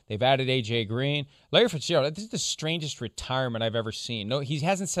Purdue. They've added A.J. Green. Larry Fitzgerald, this is the strangest retirement I've ever seen. No, he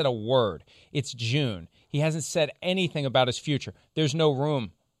hasn't said a word. It's June. He hasn't said anything about his future. There's no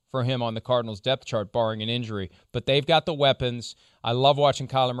room for him on the Cardinals depth chart, barring an injury. But they've got the weapons. I love watching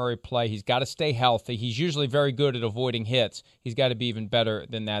Kyler Murray play. He's got to stay healthy. He's usually very good at avoiding hits. He's got to be even better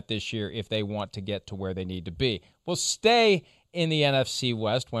than that this year if they want to get to where they need to be. We'll stay in the NFC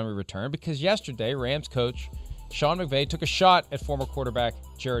West when we return, because yesterday Rams coach Sean McVay took a shot at former quarterback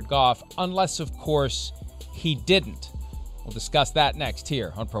Jared Goff, unless, of course, he didn't. We'll discuss that next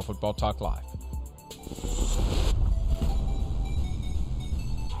here on Pro Football Talk Live.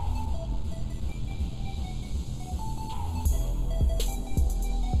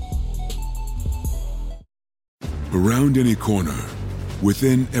 Around any corner,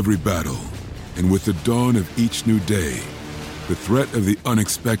 within every battle, and with the dawn of each new day, the threat of the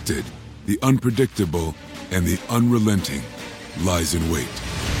unexpected, the unpredictable, and the unrelenting lies in wait.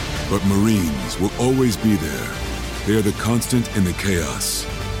 But Marines will always be there. They are the constant in the chaos.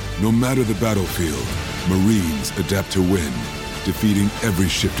 No matter the battlefield, Marines adapt to win, defeating every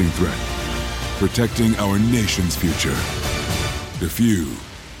shifting threat, protecting our nation's future. The few,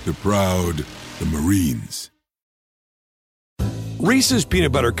 the proud, the Marines. Reese's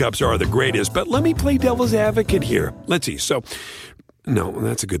Peanut Butter Cups are the greatest, but let me play devil's advocate here. Let's see. So, no,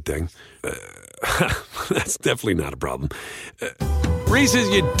 that's a good thing. That's definitely not a problem. Reese's,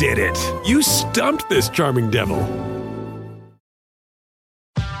 you did it. You stumped this charming devil.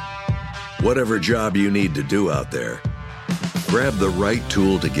 Whatever job you need to do out there, grab the right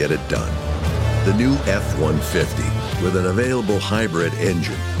tool to get it done. The new F-150 with an available hybrid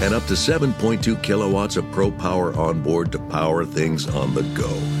engine and up to 7.2 kilowatts of Pro Power on board to power things on the go.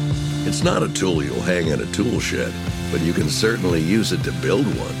 It's not a tool you'll hang in a tool shed, but you can certainly use it to build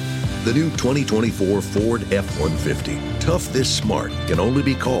one. The new 2024 Ford F-150. Tough this smart can only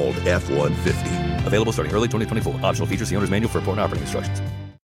be called F-150. Available starting early 2024. Optional features, the owner's manual for important operating instructions.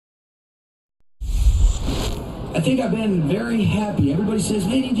 I think I've been very happy. Everybody says,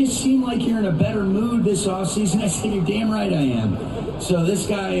 man, you just seem like you're in a better mood this offseason. I said, you're damn right I am. So this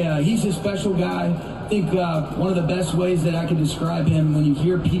guy, he's a special guy. I think one of the best ways that I can describe him, when you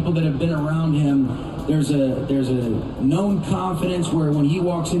hear people that have been around him, there's a known confidence where when he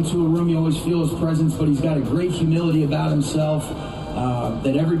walks into a room, you always feel his presence, but he's got a great humility about himself.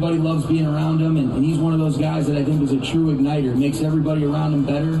 that everybody loves being around him, and he's one of those guys that I think is a true igniter. Makes everybody around him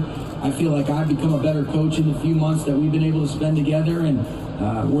better. I feel like I've become a better coach in the few months that we've been able to spend together, and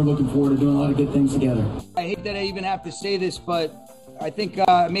we're looking forward to doing a lot of good things together. I hate that I even have to say this, but I think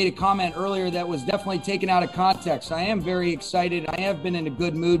I made a comment earlier that was definitely taken out of context. I am very excited. I have been in a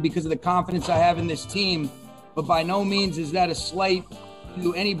good mood because of the confidence I have in this team, but by no means is that a slight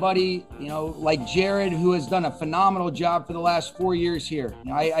to anybody, like Jared, who has done a phenomenal job for the last 4 years here.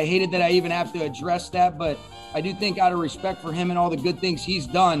 I hated that I even have to address that, but I do think out of respect for him and all the good things he's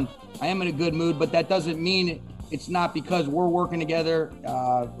done, I am in a good mood, but that doesn't mean it's not because we're working together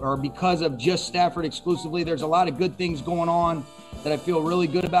or because of just Stafford exclusively. There's a lot of good things going on that I feel really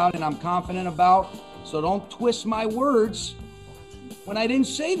good about and I'm confident about. So don't twist my words when I didn't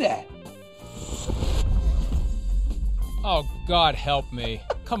say that. Oh, God help me.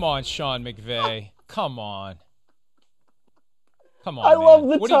 Come on, Sean McVay. Come on. Come on, I man. love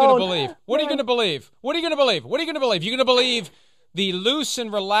the What are you going to tone. believe? What are you going to believe? What are you going to believe? What are you going to believe? You're going to believe the loose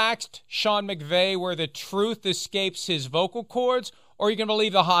and relaxed Sean McVay where the truth escapes his vocal cords, or are you going to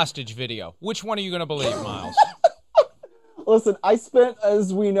believe the hostage video? Which one are you going to believe, Miles? Listen, I spent,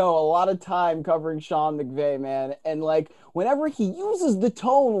 as we know, a lot of time covering Sean McVay, man. And, whenever he uses the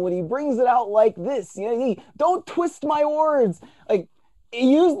tone, when he brings it out like this, don't twist my words.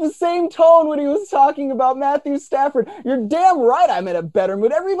 He used the same tone when he was talking about Matthew Stafford. You're damn right I'm in a better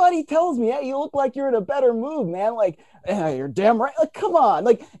mood. Everybody tells me, hey, you look like you're in a better mood, man. You're damn right. Come on.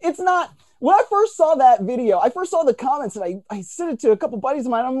 It's not. When I first saw that video, I first saw the comments, and I sent it to a couple buddies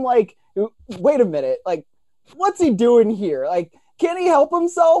of mine. I'm like, wait a minute. What's he doing here? Can he help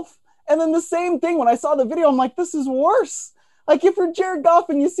himself? And then the same thing when I saw the video, I'm like, this is worse. If you're Jared Goff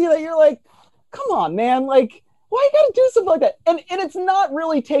and you see that, you're like, come on, man. Why you got to do something like that? And it's not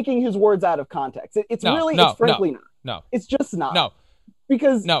really taking his words out of context. It's frankly not. No. It's just not. No.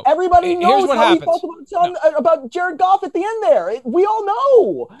 Because no. Everybody knows what how happens. he felt about Jared Goff at the end there. We all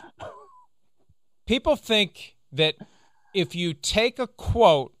know. People think that if you take a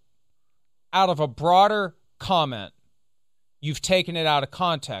quote out of a broader comment, you've taken it out of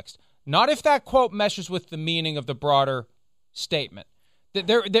context. Not if that quote meshes with the meaning of the broader statement.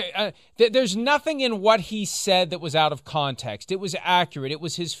 There's nothing in what he said that was out of context. It was accurate. It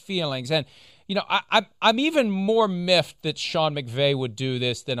was his feelings. And, I'm even more miffed that Sean McVay would do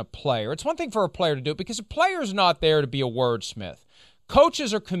this than a player. It's one thing for a player to do it because a player's not there to be a wordsmith.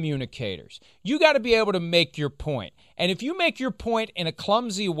 Coaches are communicators. You got to be able to make your point. And if you make your point in a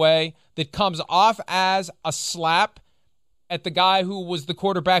clumsy way that comes off as a slap at the guy who was the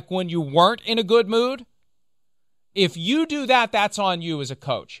quarterback when you weren't in a good mood, if you do that, that's on you as a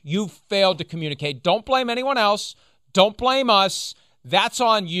coach. You failed to communicate. Don't blame anyone else. Don't blame us. That's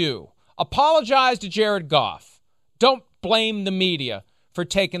on you. Apologize to Jared Goff. Don't blame the media for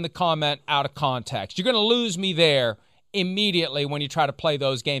taking the comment out of context. You're going to lose me there immediately when you try to play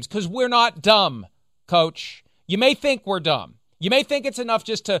those games because we're not dumb, Coach. You may think we're dumb. You may think it's enough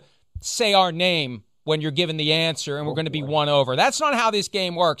just to say our name when you're given the answer and we're going to be won over. That's not how this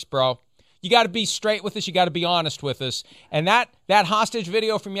game works, bro. You got to be straight with us. You got to be honest with us. And that hostage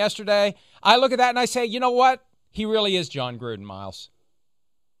video from yesterday, I look at that and I say, you know what? He really is John Gruden, Miles.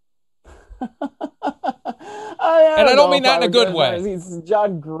 I don't mean that in a good way. He's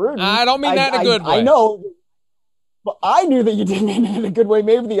John Gruden. I don't mean that in a good way. I know. But I knew that you didn't mean it in a good way.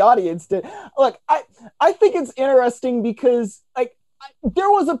 Maybe the audience did. Look, I think it's interesting because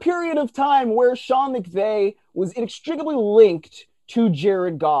there was a period of time where Sean McVay was inextricably linked to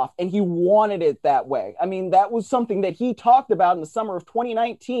Jared Goff, and he wanted it that way. I mean, that was something that he talked about in the summer of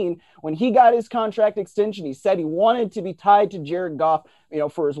 2019 when he got his contract extension. He said he wanted to be tied to Jared Goff,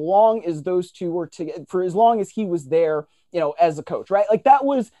 for as long as those two were together, for as long as he was there, as a coach, right? That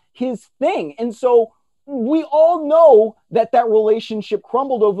was his thing. And so we all know that relationship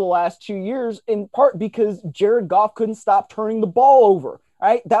crumbled over the last 2 years, in part because Jared Goff couldn't stop turning the ball over.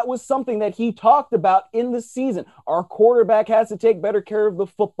 Right? That was something that he talked about in the season. Our quarterback has to take better care of the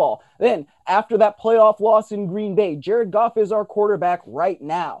football. Then after that playoff loss in Green Bay, Jared Goff is our quarterback right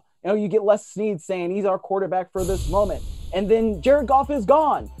now. You get Les Snead saying he's our quarterback for this moment. And then Jared Goff is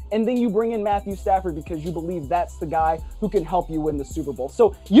gone. And then you bring in Matthew Stafford because you believe that's the guy who can help you win the Super Bowl.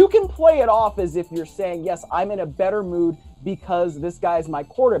 So you can play it off as if you're saying, yes, I'm in a better mood because this guy's my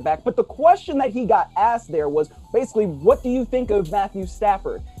quarterback. But the question that he got asked there was basically, what do you think of Matthew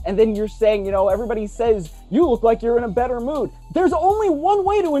Stafford? And then you're saying, everybody says you look like you're in a better mood. There's only one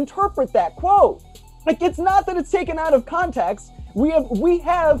way to interpret that quote. It's not that it's taken out of context. We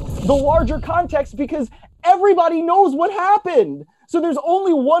have the larger context because everybody knows what happened. So there's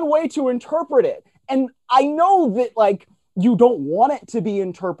only one way to interpret it. And I know that you don't want it to be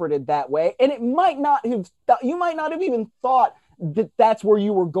interpreted that way. And it might not have, you might not have even thought that that's where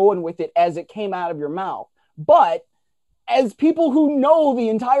you were going with it as it came out of your mouth. But as people who know the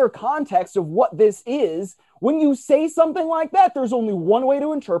entire context of what this is, when you say something like that, there's only one way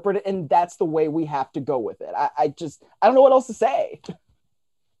to interpret it, and that's the way we have to go with it. I don't know what else to say.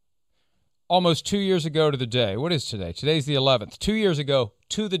 Almost 2 years ago to the day. What is today? Today's the 11th. 2 years ago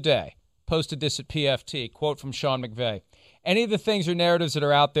to the day. Posted this at PFT. Quote from Sean McVay. Any of the things or narratives that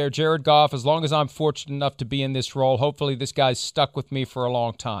are out there, Jared Goff, as long as I'm fortunate enough to be in this role, hopefully this guy's stuck with me for a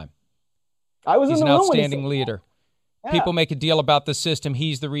long time. He's an outstanding leader. Yeah. People make a deal about the system.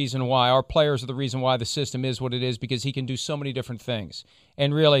 He's the reason why. Our players are the reason why the system is what it is, because he can do so many different things.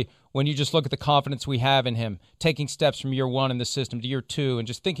 And really, when you just look at the confidence we have in him, taking steps from year one in the system to year two, and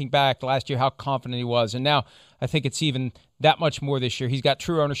just thinking back last year how confident he was. And now I think it's even that much more this year. He's got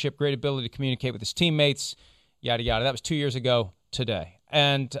true ownership, great ability to communicate with his teammates, yada, yada. That was 2 years ago today.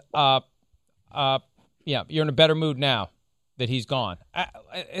 And, yeah, you're in a better mood now that he's gone.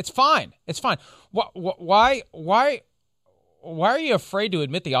 It's fine. It's fine. Why are you afraid to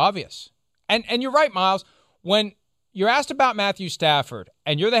admit the obvious? And you're right, Miles. When you're asked about Matthew Stafford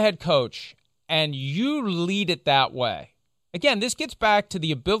and you're the head coach and you lead it that way, again, this gets back to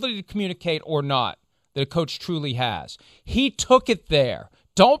the ability to communicate or not that a coach truly has. He took it there.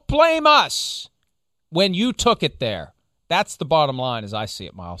 Don't blame us when you took it there. That's the bottom line as I see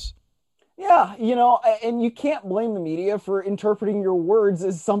it, Miles. Yeah, and you can't blame the media for interpreting your words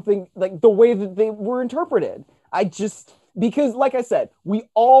as something like the way that they were interpreted. Because, like I said, we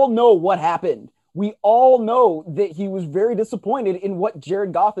all know what happened. We all know that he was very disappointed in what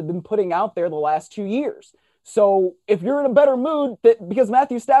Jared Goff had been putting out there the last 2 years. So if you're in a better mood because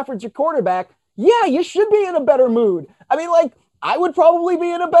Matthew Stafford's your quarterback, yeah, you should be in a better mood. I mean, I would probably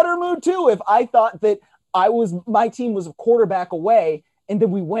be in a better mood too if I thought that my team was a quarterback away, and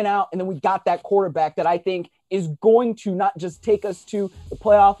then we went out and then we got that quarterback that I think is going to not just take us to the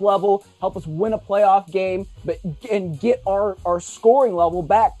playoff level, help us win a playoff game, and get our scoring level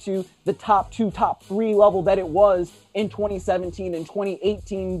back to the top 2, top 3 level that it was in 2017 and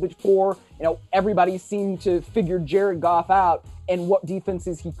 2018 before, everybody seemed to figure Jared Goff out and what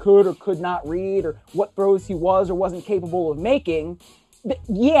defenses he could or could not read or what throws he was or wasn't capable of making.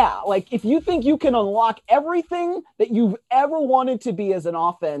 Yeah, if you think you can unlock everything that you've ever wanted to be as an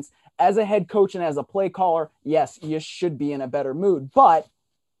offense, as a head coach and as a play caller, yes, you should be in a better mood. But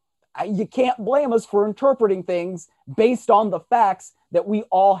you can't blame us for interpreting things based on the facts that we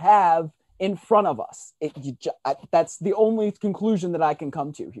all have in front of us. That's the only conclusion that I can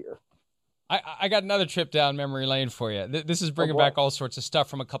come to here. I got another trip down memory lane for you. This is bringing back all sorts of stuff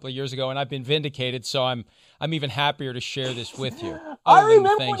from a couple of years ago, and I've been vindicated, so I'm even happier to share this with you. I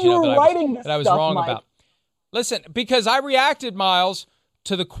remember when you were writing this that I was stuff, wrong Mike. about. Listen, because I reacted, Miles,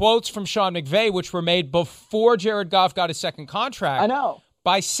 to the quotes from Sean McVay, which were made before Jared Goff got his second contract. I know.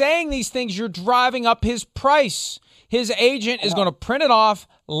 By saying these things, you're driving up his price. His agent is going to print it off,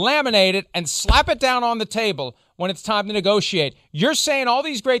 laminate it, and slap it down on the table when it's time to negotiate. You're saying all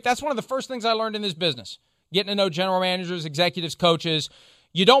these that's one of the first things I learned in this business, getting to know general managers, executives, coaches.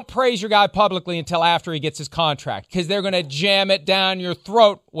 You don't praise your guy publicly until after he gets his contract because they're going to jam it down your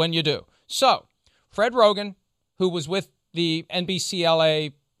throat when you do. So, Fred Rogan, who was with the NBC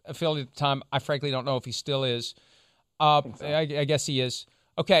LA affiliate at the time, I frankly don't know if he still is. I guess he is.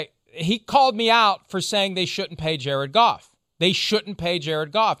 Okay, he called me out for saying they shouldn't pay Jared Goff. They shouldn't pay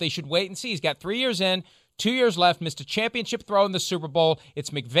Jared Goff. They should wait and see. He's got 3 years in, 2 years left, missed a championship throw in the Super Bowl. It's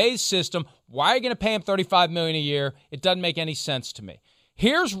McVay's system. Why are you going to pay him $35 million a year? It doesn't make any sense to me.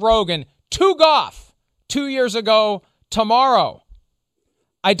 Here's Rogan to Goff 2 years ago tomorrow.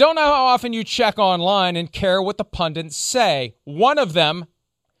 I don't know how often you check online and care what the pundits say. One of them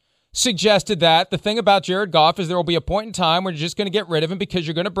suggested that the thing about Jared Goff is there will be a point in time where you're just going to get rid of him because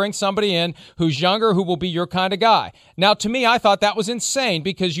you're going to bring somebody in who's younger, who will be your kind of guy. Now, to me, I thought that was insane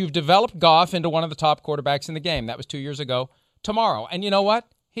because you've developed Goff into one of the top quarterbacks in the game. That was 2 years ago tomorrow. And you know what?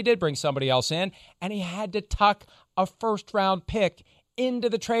 He did bring somebody else in, and he had to tuck a first-round pick into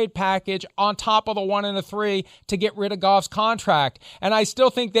the trade package on top of the 1 and a 3 to get rid of Goff's contract. And I still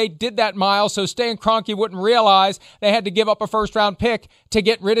think they did that, Miles, so Stan Kroenke wouldn't realize they had to give up a first-round pick to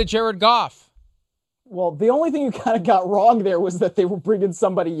get rid of Jared Goff. Well, the only thing you kind of got wrong there was that they were bringing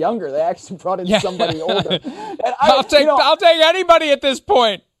somebody younger. They actually brought in somebody older. And I'll take anybody at this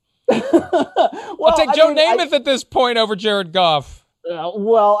point. I'll take Joe Namath at this point over Jared Goff.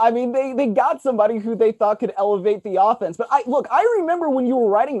 Well, I mean, they got somebody who they thought could elevate the offense. But I remember when you were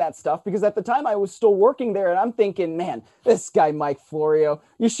writing that stuff, because at the time I was still working there, and I'm thinking, man, this guy Mike Florio,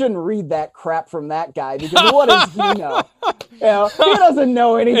 you shouldn't read that crap from that guy, because what does he know? He doesn't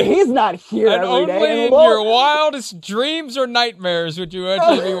know anything. He's not here and every day. Only in your wildest dreams or nightmares would you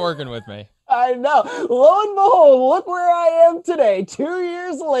actually be working with me. I know. Lo and behold, look where I am today, 2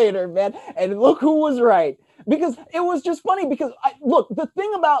 years later, man. And look who was right. Because it was just funny because, look, the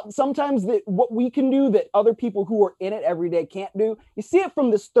thing about sometimes that what we can do that other people who are in it every day can't do, you see it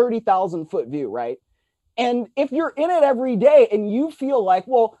from this 30,000-foot view, right? And if you're in it every day and you feel like,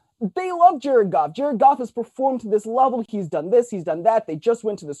 well, they love Jared Goff. Jared Goff has performed to this level. He's done this. He's done that. They just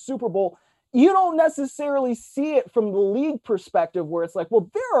went to the Super Bowl. You don't necessarily see it from the league perspective where it's like, well,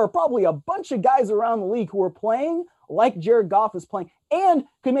 there are probably a bunch of guys around the league who are playing like Jared Goff is playing and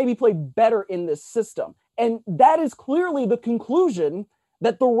could maybe play better in this system. And that is clearly the conclusion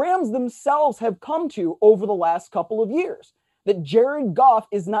that the Rams themselves have come to over the last couple of years, that Jared Goff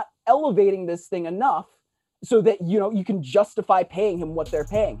is not elevating this thing enough so that, you can justify paying him what they're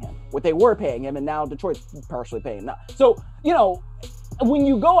paying him, what they were paying him, and now Detroit's partially paying him now. So, when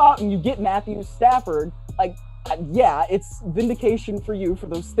you go out and you get Matthew Stafford, yeah, it's vindication for you for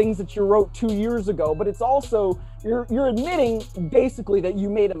those things that you wrote 2 years ago, but it's also, you're admitting basically that you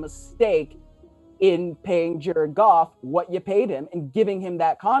made a mistake in paying Jared Goff what you paid him and giving him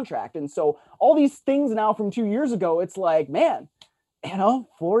that contract. And so all these things now from 2 years ago, it's like, man,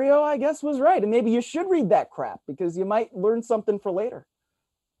 Florio, I guess, was right. And maybe you should read that crap because you might learn something for later.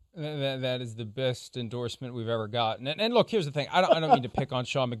 That is the best endorsement we've ever gotten. And look, here's the thing. I don't mean to pick on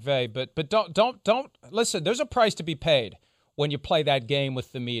Sean McVay, but don't listen. There's a price to be paid when you play that game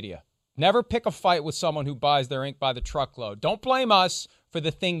with the media. Never pick a fight with someone who buys their ink by the truckload. Don't blame us for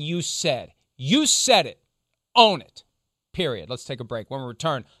the thing you said. You said it. Own it. Period. Let's take a break. When we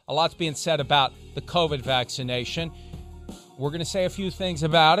return, a lot's being said about the COVID vaccination. We're going to say a few things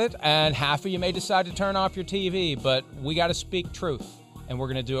about it, and half of you may decide to turn off your TV, but we got to speak truth, and we're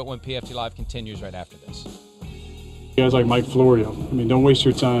going to do it when PFT Live continues right after this. Guys like Mike Florio, don't waste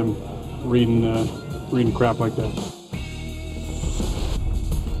your time reading crap like that.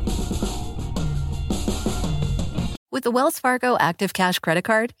 With the Wells Fargo Active Cash Credit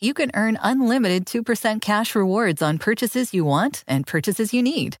Card, you can earn unlimited 2% cash rewards on purchases you want and purchases you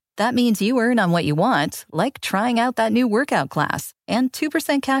need. That means you earn on what you want, like trying out that new workout class, and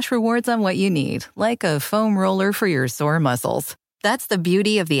 2% cash rewards on what you need, like a foam roller for your sore muscles. That's the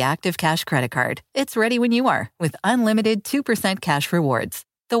beauty of the Active Cash Credit Card. It's ready when you are, with unlimited 2% cash rewards.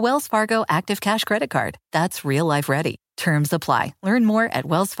 The Wells Fargo Active Cash Credit Card. That's real life ready. Terms apply. Learn more at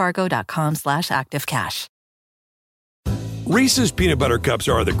wellsfargo.com/activecash. Reese's peanut butter cups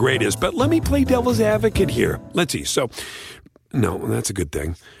are the greatest, but let me play devil's advocate here. Let's see. So, no, that's a good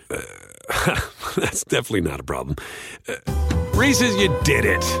thing. That's definitely not a problem. Reese's, you did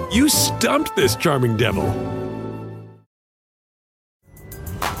it. You stumped this charming devil.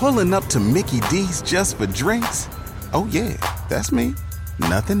 Pulling up to Mickey D's just for drinks? Oh, yeah, that's me.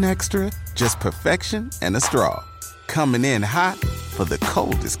 Nothing extra, just perfection and a straw. Coming in hot for the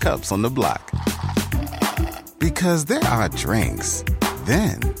coldest cups on the block. Because there are drinks.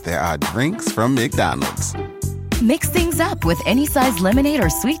 Then there are drinks from McDonald's. Mix things up with any size lemonade or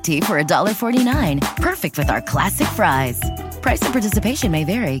sweet tea for $1.49. Perfect with our classic fries. Price and participation may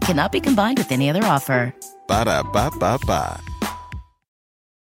vary. Cannot be combined with any other offer. Ba-da-ba-ba-ba.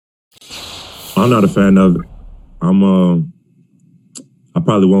 I'm not a fan of it. I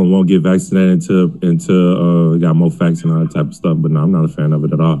probably won't get vaccinated until got more facts and all that type of stuff. But no, I'm not a fan of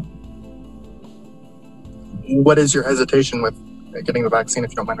it at all. What is your hesitation with getting the vaccine,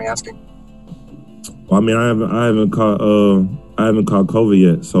 if you don't mind me asking? Well, I haven't caught COVID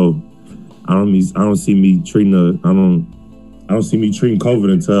yet, so I don't see me treating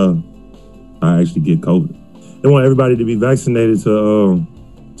COVID until I actually get COVID. They want everybody to be vaccinated to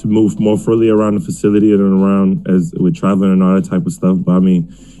move more freely around the facility and around as with traveling and all that type of stuff. But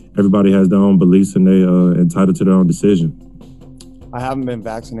everybody has their own beliefs and they entitled to their own decision. I haven't been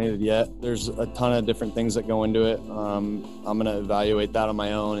vaccinated yet. There's a ton of different things that go into it. I'm going to evaluate that on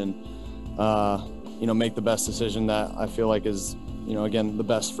my own and, make the best decision that I feel like is, again, the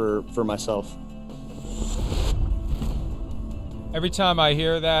best for myself. Every time I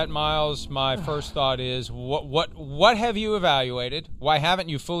hear that, Miles, my first thought is, what have you evaluated? Why haven't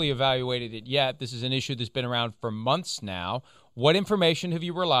you fully evaluated it yet? This is an issue that's been around for months now. What information have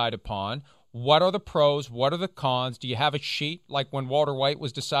you relied upon? What are the pros? What are the cons? Do you have a sheet like when Walter White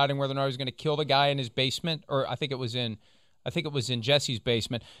was deciding whether or not he was going to kill the guy in his basement? Or I think it was in I think it was in Jesse's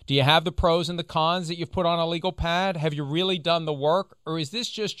basement. Do you have the pros and the cons that you've put on a legal pad? Have you really done the work? Or is this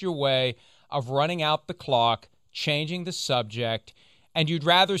just your way of running out the clock, changing the subject, and you'd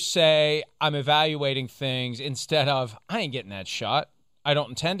rather say, I'm evaluating things instead of, I ain't getting that shot. I don't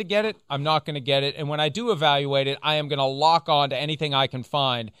intend to get it. I'm not going to get it. And when I do evaluate it, I am going to lock on to anything I can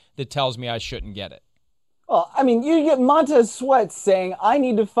find that tells me I shouldn't get it. Well, I mean, you get Montez Sweat saying, I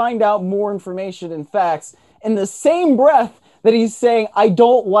need to find out more information and facts, in the same breath that he's saying, I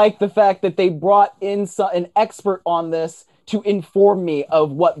don't like the fact that they brought in an expert on this to inform me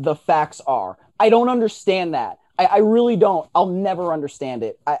of what the facts are. I don't understand that. I really don't. I'll never understand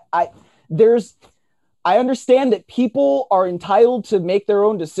it. I understand that people are entitled to make their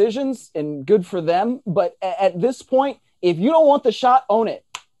own decisions, and good for them. But at this point, if you don't want the shot, own it.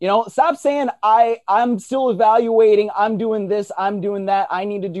 You know, stop saying I'm still evaluating. I'm doing this. I'm doing that. I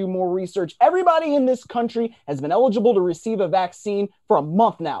need to do more research. Everybody in this country has been eligible to receive a vaccine for a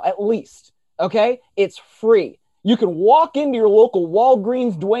month now, at least. Okay? It's free. You can walk into your local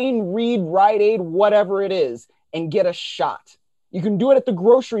Walgreens, Duane Reade, Rite Aid, whatever it is, and get a shot. You can do it at the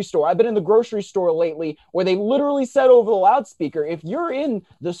grocery store. I've been in the grocery store lately where they literally said over the loudspeaker, if you're in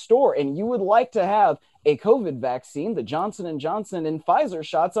the store and you would like to have a COVID vaccine, the Johnson & Johnson and Pfizer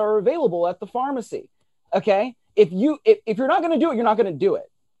shots are available at the pharmacy. Okay? If you're not going to do it, you're not going to do it.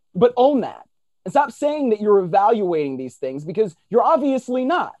 But own that. And stop saying that you're evaluating these things, because you're obviously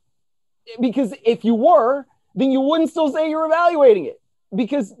not. Because if you were, then you wouldn't still say you're evaluating it.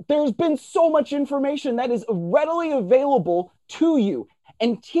 Because there's been so much information that is readily available to you,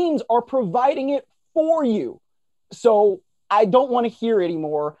 and teams are providing it for you. So I don't want to hear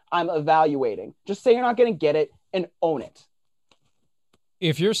anymore, I'm evaluating. Just say you're not going to get it and own it.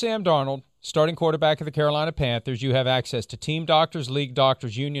 If you're Sam Darnold, starting quarterback of the Carolina Panthers, you have access to team doctors, league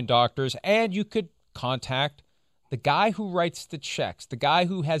doctors, union doctors, and you could contact the guy who writes the checks, the guy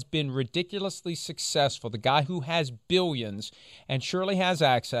who has been ridiculously successful, the guy who has billions and surely has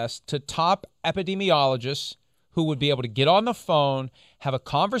access to top epidemiologists who would be able to get on the phone, have a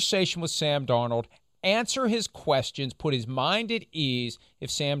conversation with Sam Darnold, answer his questions, put his mind at ease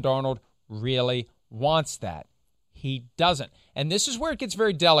if Sam Darnold really wants that. He doesn't. And this is where it gets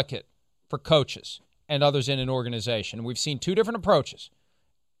very delicate for coaches and others in an organization. We've seen two different approaches,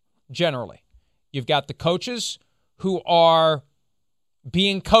 generally. You've got the coaches who are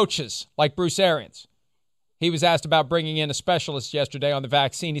being coaches, like Bruce Arians. He was asked about bringing in a specialist yesterday on the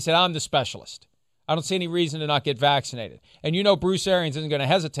vaccine. He said, I'm the specialist. I don't see any reason to not get vaccinated. And you know Bruce Arians isn't going to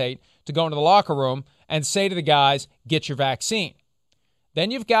hesitate to go into the locker room and say to the guys, get your vaccine. Then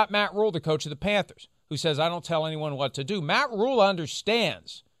you've got Matt Rule, the coach of the Panthers, who says, I don't tell anyone what to do. Matt Rule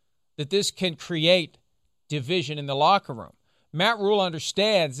understands that this can create division in the locker room. Matt Rule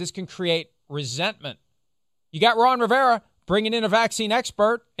understands this can create resentment. You got Ron Rivera bringing in a vaccine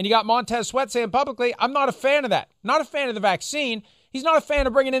expert, and you got Montez Sweat saying publicly, I'm not a fan of that. Not a fan of the vaccine. He's not a fan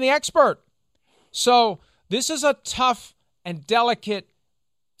of bringing in the expert. So this is a tough and delicate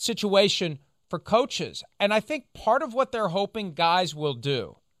situation for coaches. And I think part of what they're hoping guys will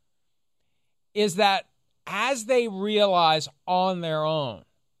do is that as they realize on their own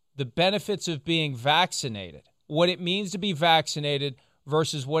the benefits of being vaccinated, what it means to be vaccinated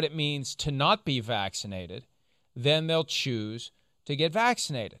versus what it means to not be vaccinated, then they'll choose to get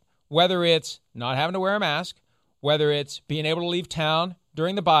vaccinated. Whether it's not having to wear a mask, whether it's being able to leave town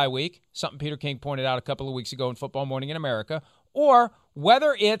during the bye week, something Peter King pointed out a couple of weeks ago in Football Morning in America, or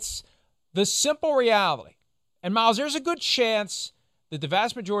whether it's the simple reality. And Miles, there's a good chance that the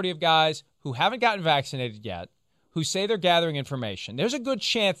vast majority of guys who haven't gotten vaccinated yet, who say they're gathering information, there's a good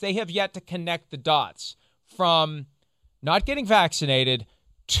chance they have yet to connect the dots from not getting vaccinated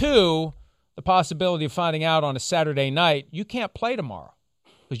to the possibility of finding out on a Saturday night you can't play tomorrow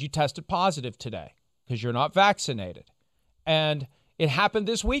because you tested positive today because you're not vaccinated. And it happened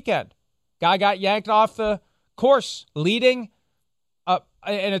this weekend. Guy got yanked off the course leading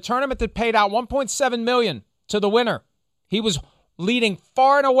in a tournament that paid out $1.7 million to the winner. He was leading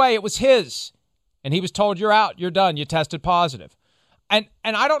far and away. It was his. And he was told, you're out, you're done, you tested positive. And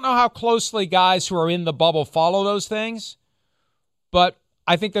I don't know how closely guys who are in the bubble follow those things, but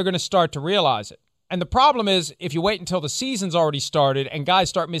I think they're going to start to realize it. And the problem is, if you wait until the season's already started and guys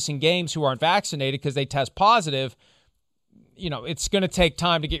start missing games who aren't vaccinated because they test positive, you know, it's going to take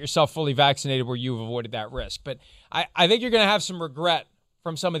time to get yourself fully vaccinated where you've avoided that risk. But I think you're going to have some regret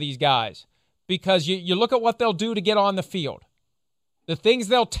from some of these guys because you look at what they'll do to get on the field, the things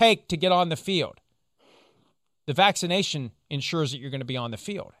they'll take to get on the field. The vaccination ensures that you're going to be on the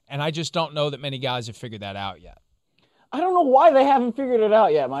field. And I just don't know that many guys have figured that out yet. I don't know why they haven't figured it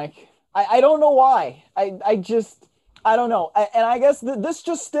out yet, Mike. I don't know why. I don't know. And I guess this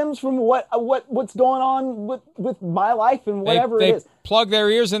just stems from what's going on with my life and whatever they it is. Plug their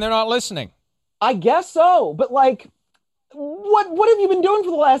ears and they're not listening. I guess so. But like, what have you been doing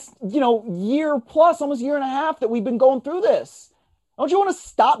for the last, year plus, almost year and a half that we've been going through this? Don't you want to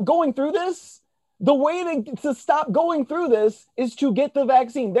stop going through this? The way to stop going through this is to get the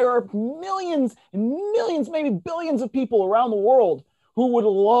vaccine. There are millions and millions, maybe billions of people around the world who would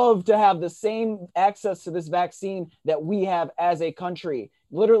love to have the same access to this vaccine that we have as a country.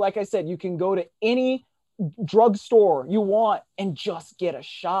 Literally, like I said, you can go to any drugstore you want and just get a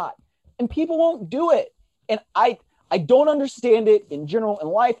shot. And people won't do it. And I don't understand it in general in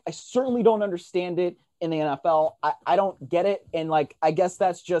life. I certainly don't understand it in the NFL. I don't get it. And I guess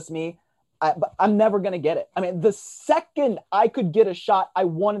that's just me. But I'm never going to get it. I mean, the second I could get a shot, I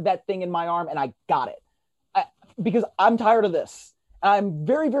wanted that thing in my arm and I got it because I'm tired of this. And I'm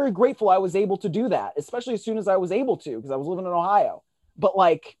very, very grateful I was able to do that, especially as soon as I was able to, because I was living in Ohio. But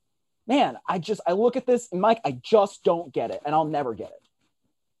man, I look at this and Mike, I just don't get it and I'll never get it.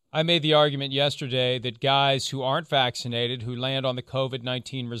 I made the argument yesterday that guys who aren't vaccinated, who land on the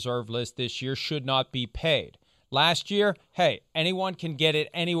COVID-19 reserve list this year, should not be paid. Last year, hey, anyone can get it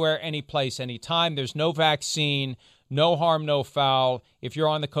anywhere, any place, anytime. There's no vaccine, no harm, no foul. If you're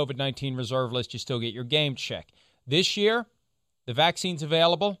on the COVID-19 reserve list, you still get your game check. This year, the vaccine's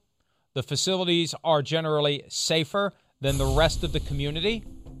available. The facilities are generally safer than the rest of the community,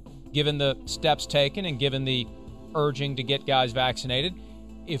 given the steps taken and given the urging to get guys vaccinated.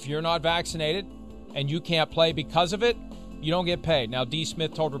 If you're not vaccinated and you can't play because of it, you don't get paid. Now, D.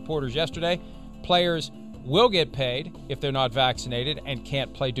 Smith told reporters yesterday, players will get paid if they're not vaccinated and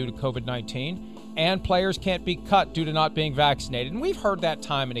can't play due to COVID-19, and players can't be cut due to not being vaccinated. And we've heard that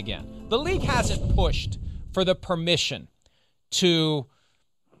time and again. The league hasn't pushed for the permission to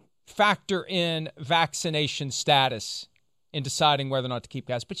factor in vaccination status in deciding whether or not to keep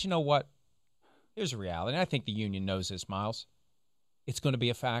guys. But you know what? Here's a reality. And I think the union knows this, Miles. It's going to be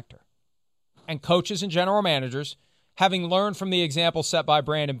a factor. And coaches and general managers, having learned from the example set by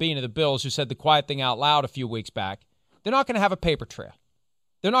Brandon Beane of the Bills, who said the quiet thing out loud a few weeks back, they're not going to have a paper trail.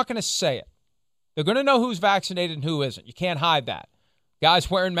 They're not going to say it. They're going to know who's vaccinated and who isn't. You can't hide that.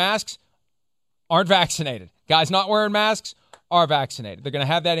 Guys wearing masks aren't vaccinated. Guys not wearing masks are vaccinated. They're going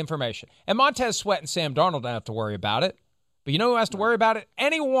to have that information. And Montez Sweat and Sam Darnold don't have to worry about it. But you know who has to worry about it?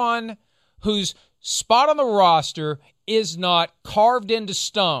 Anyone whose spot on the roster is not carved into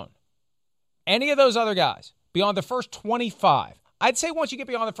stone. Any of those other guys. Beyond the first 25. I'd say once you get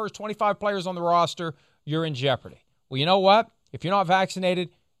beyond the first 25 players on the roster, you're in jeopardy. Well, you know what? If you're not vaccinated,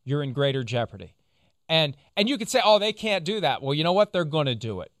 you're in greater jeopardy. And you could say, oh, they can't do that. Well, you know what? They're going to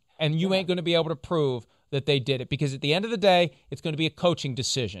do it. And you ain't going to be able to prove that they did it because at the end of the day, it's going to be a coaching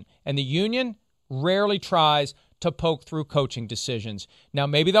decision. And the union rarely tries to poke through coaching decisions. Now,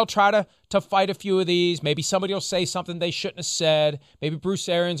 maybe they'll try to fight a few of these. Maybe somebody will say something they shouldn't have said. Maybe Bruce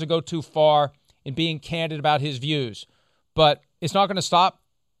Arians will go too far in being candid about his views. But it's not going to stop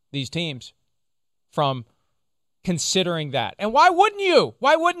these teams from considering that. And why wouldn't you?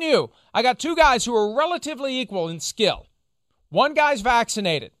 Why wouldn't you? I got two guys who are relatively equal in skill. One guy's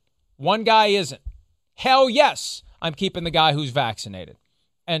vaccinated. One guy isn't. Hell yes, I'm keeping the guy who's vaccinated.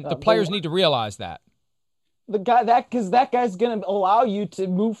 And the players need to realize that. Because that guy's going to allow you to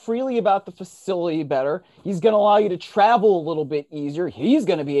move freely about the facility better. He's going to allow you to travel a little bit easier. He's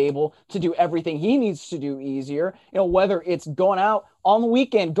going to be able to do everything he needs to do easier. Whether it's going out on the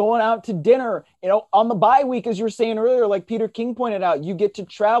weekend, going out to dinner, on the bye week, as you were saying earlier, like Peter King pointed out, you get to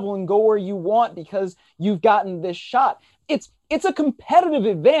travel and go where you want because you've gotten this shot. It's a competitive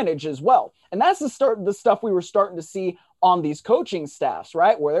advantage as well. And that's the stuff we were starting to see on these coaching staffs,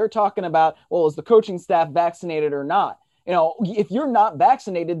 right? Where they're talking about, well, is the coaching staff vaccinated or not? If you're not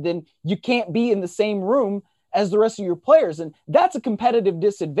vaccinated, then you can't be in the same room as the rest of your players. And that's a competitive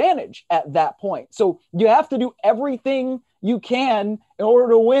disadvantage at that point. So you have to do everything you can in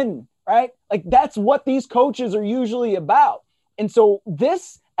order to win, right? Like that's what these coaches are usually about. And so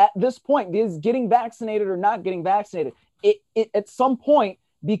at this point, is getting vaccinated or not getting vaccinated, it at some point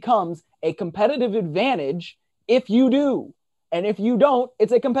becomes a competitive advantage if you do. And if you don't,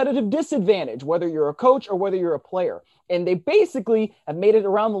 it's a competitive disadvantage, whether you're a coach or whether you're a player. And they basically have made it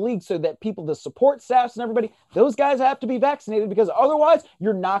around the league so that people, the support staffs and everybody, those guys have to be vaccinated because otherwise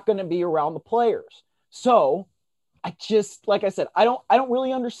you're not going to be around the players. So like I said, I don't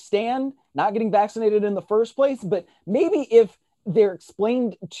really understand not getting vaccinated in the first place, but maybe if they're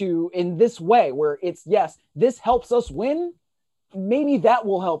explained to in this way where it's, yes, this helps us win, maybe that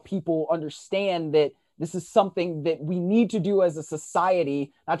will help people understand that this is something that we need to do as a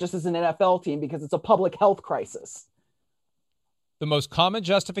society, not just as an NFL team, because it's a public health crisis. the most common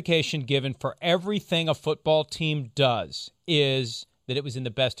justification given for everything a football team does is that it was in the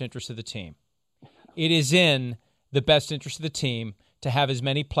best interest of the team. It is in the best interest of the team to have as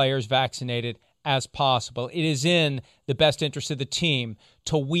many players vaccinated as possible. It is in the best interest of the team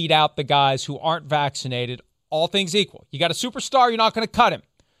to weed out the guys who aren't vaccinated, all things equal. You got a superstar, you're not going to cut him.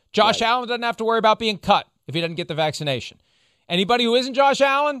 Josh Allen doesn't have to worry about being cut if he doesn't get the vaccination. Anybody who isn't Josh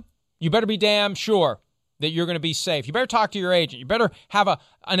Allen, you better be damn sure that you're going to be safe. You better talk to your agent. You better have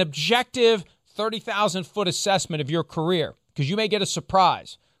an objective 30,000-foot assessment of your career, because you may get a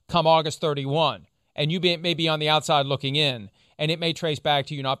surprise come August 31, and you may be on the outside looking in, and it may trace back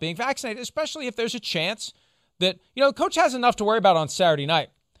to you not being vaccinated, especially if there's a chance that, the coach has enough to worry about on Saturday night.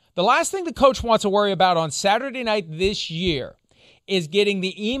 The last thing the coach wants to worry about on Saturday night this year is getting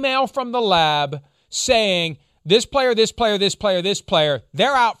the email from the lab saying, this player, this player, this player, this player,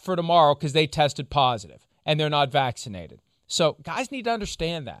 they're out for tomorrow because they tested positive and they're not vaccinated. So guys need to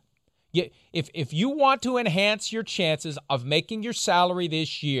understand that. If you want to enhance your chances of making your salary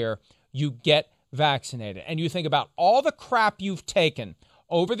this year, you get vaccinated. And you think about all the crap you've taken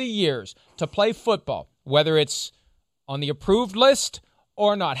over the years to play football, whether it's on the approved list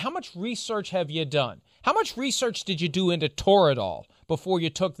or not. How much research have you done? How much research did you do into Toradol before you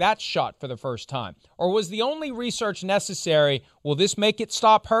took that shot for the first time? Or was the only research necessary, will this make it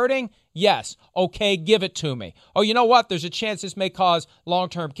stop hurting? Yes. Okay, give it to me. Oh, you know what? There's a chance this may cause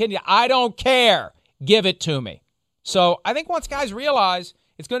long-term kidney. I don't care. Give it to me. So I think once guys realize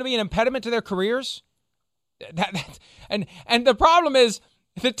it's going to be an impediment to their careers, and the problem is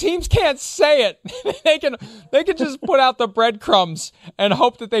the teams can't say it. they can just put out the breadcrumbs and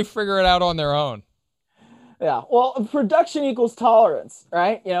hope that they figure it out on their own. Yeah, well, production equals tolerance,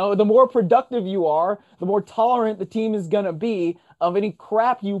 right? The more productive you are, the more tolerant the team is going to be of any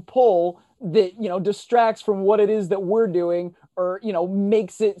crap you pull that, distracts from what it is that we're doing, or,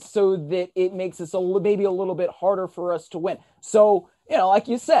 makes it so that it makes it maybe a little bit harder for us to win. So, like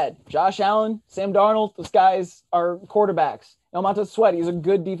you said, Josh Allen, Sam Darnold, those guys are quarterbacks. Montez Sweat, he's a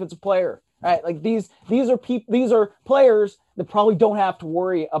good defensive player, right? Like these are players that probably don't have to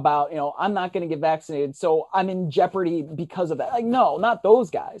worry about, I'm not going to get vaccinated, so I'm in jeopardy because of that. Like, no, not those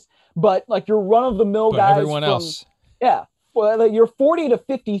guys, but like your run-of-the-mill guys. Everyone else. Yeah. Well, you're 40 to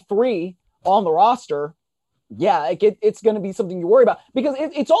 53 on the roster. Yeah, it's going to be something you worry about, because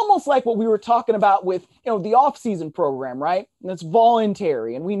it's almost like what we were talking about with, the off-season program, right? And it's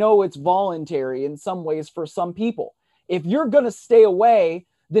voluntary, and we know it's voluntary in some ways for some people. If you're going to stay away,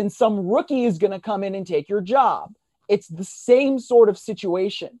 then some rookie is going to come in and take your job. It's the same sort of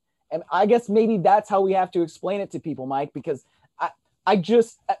situation. And I guess maybe that's how we have to explain it to people, Mike, because I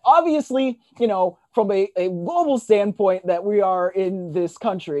just, obviously, from a global standpoint that we are in this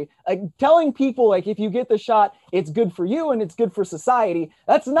country, like telling people, like, if you get the shot, it's good for you and it's good for society.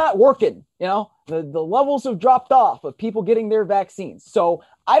 That's not working. The levels have dropped off of people getting their vaccines. So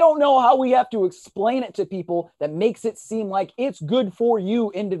I don't know how we have to explain it to people that makes it seem like it's good for you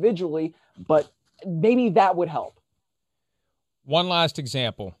individually, but maybe that would help. One last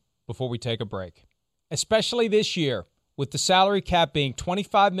example before we take a break, especially this year, with the salary cap being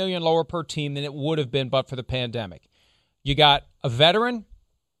 $25 million lower per team than it would have been but for the pandemic. You got a veteran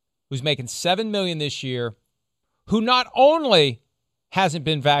who's making $7 million this year, who not only hasn't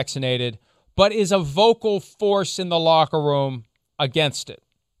been vaccinated, but is a vocal force in the locker room against it.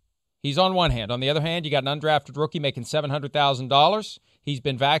 He's on one hand. On the other hand, you got an undrafted rookie making $700,000. He's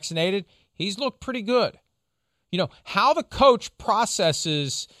been vaccinated. He's looked pretty good. How the coach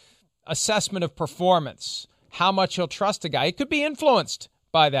processes assessment of performance, how much he'll trust a guy, it could be influenced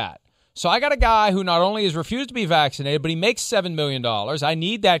by that. So I got a guy who not only has refused to be vaccinated, but he makes $7 million. I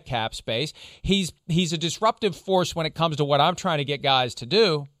need that cap space. He's a disruptive force when it comes to what I'm trying to get guys to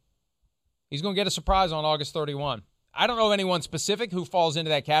do. He's going to get a surprise on August 31. I don't know of anyone specific who falls into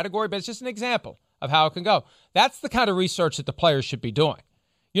that category, but it's just an example of how it can go. That's the kind of research that the players should be doing.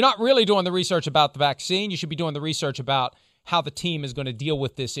 You're not really doing the research about the vaccine. You should be doing the research about how the team is going to deal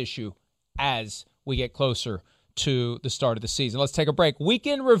with this issue as we get closer to the start of the season. Let's take a break.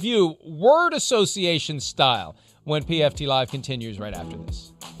 Weekend review, word association style, when PFT Live continues right after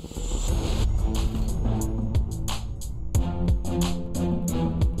this.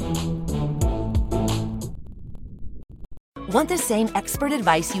 Want the same expert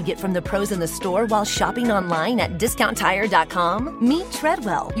advice you get from the pros in the store while shopping online at DiscountTire.com? Meet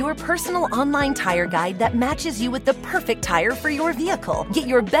Treadwell, your personal online tire guide that matches you with the perfect tire for your vehicle. Get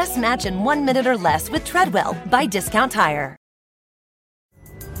your best match in 1 minute or less with Treadwell by Discount Tire.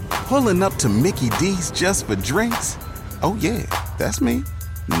 Pulling up to Mickey D's just for drinks? Oh yeah, that's me.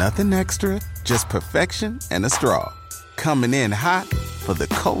 Nothing extra, just perfection and a straw. coming in hot for the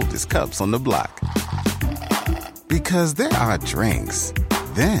coldest cups on the block. Because there are drinks.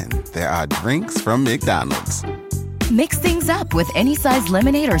 Then there are drinks from McDonald's. Mix things up with any size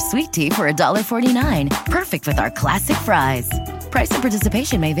lemonade or sweet tea for $1.49. Perfect with our classic fries. Price and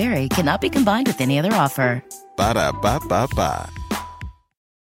participation may vary. Cannot be combined with any other offer. Ba-da-ba-ba-ba.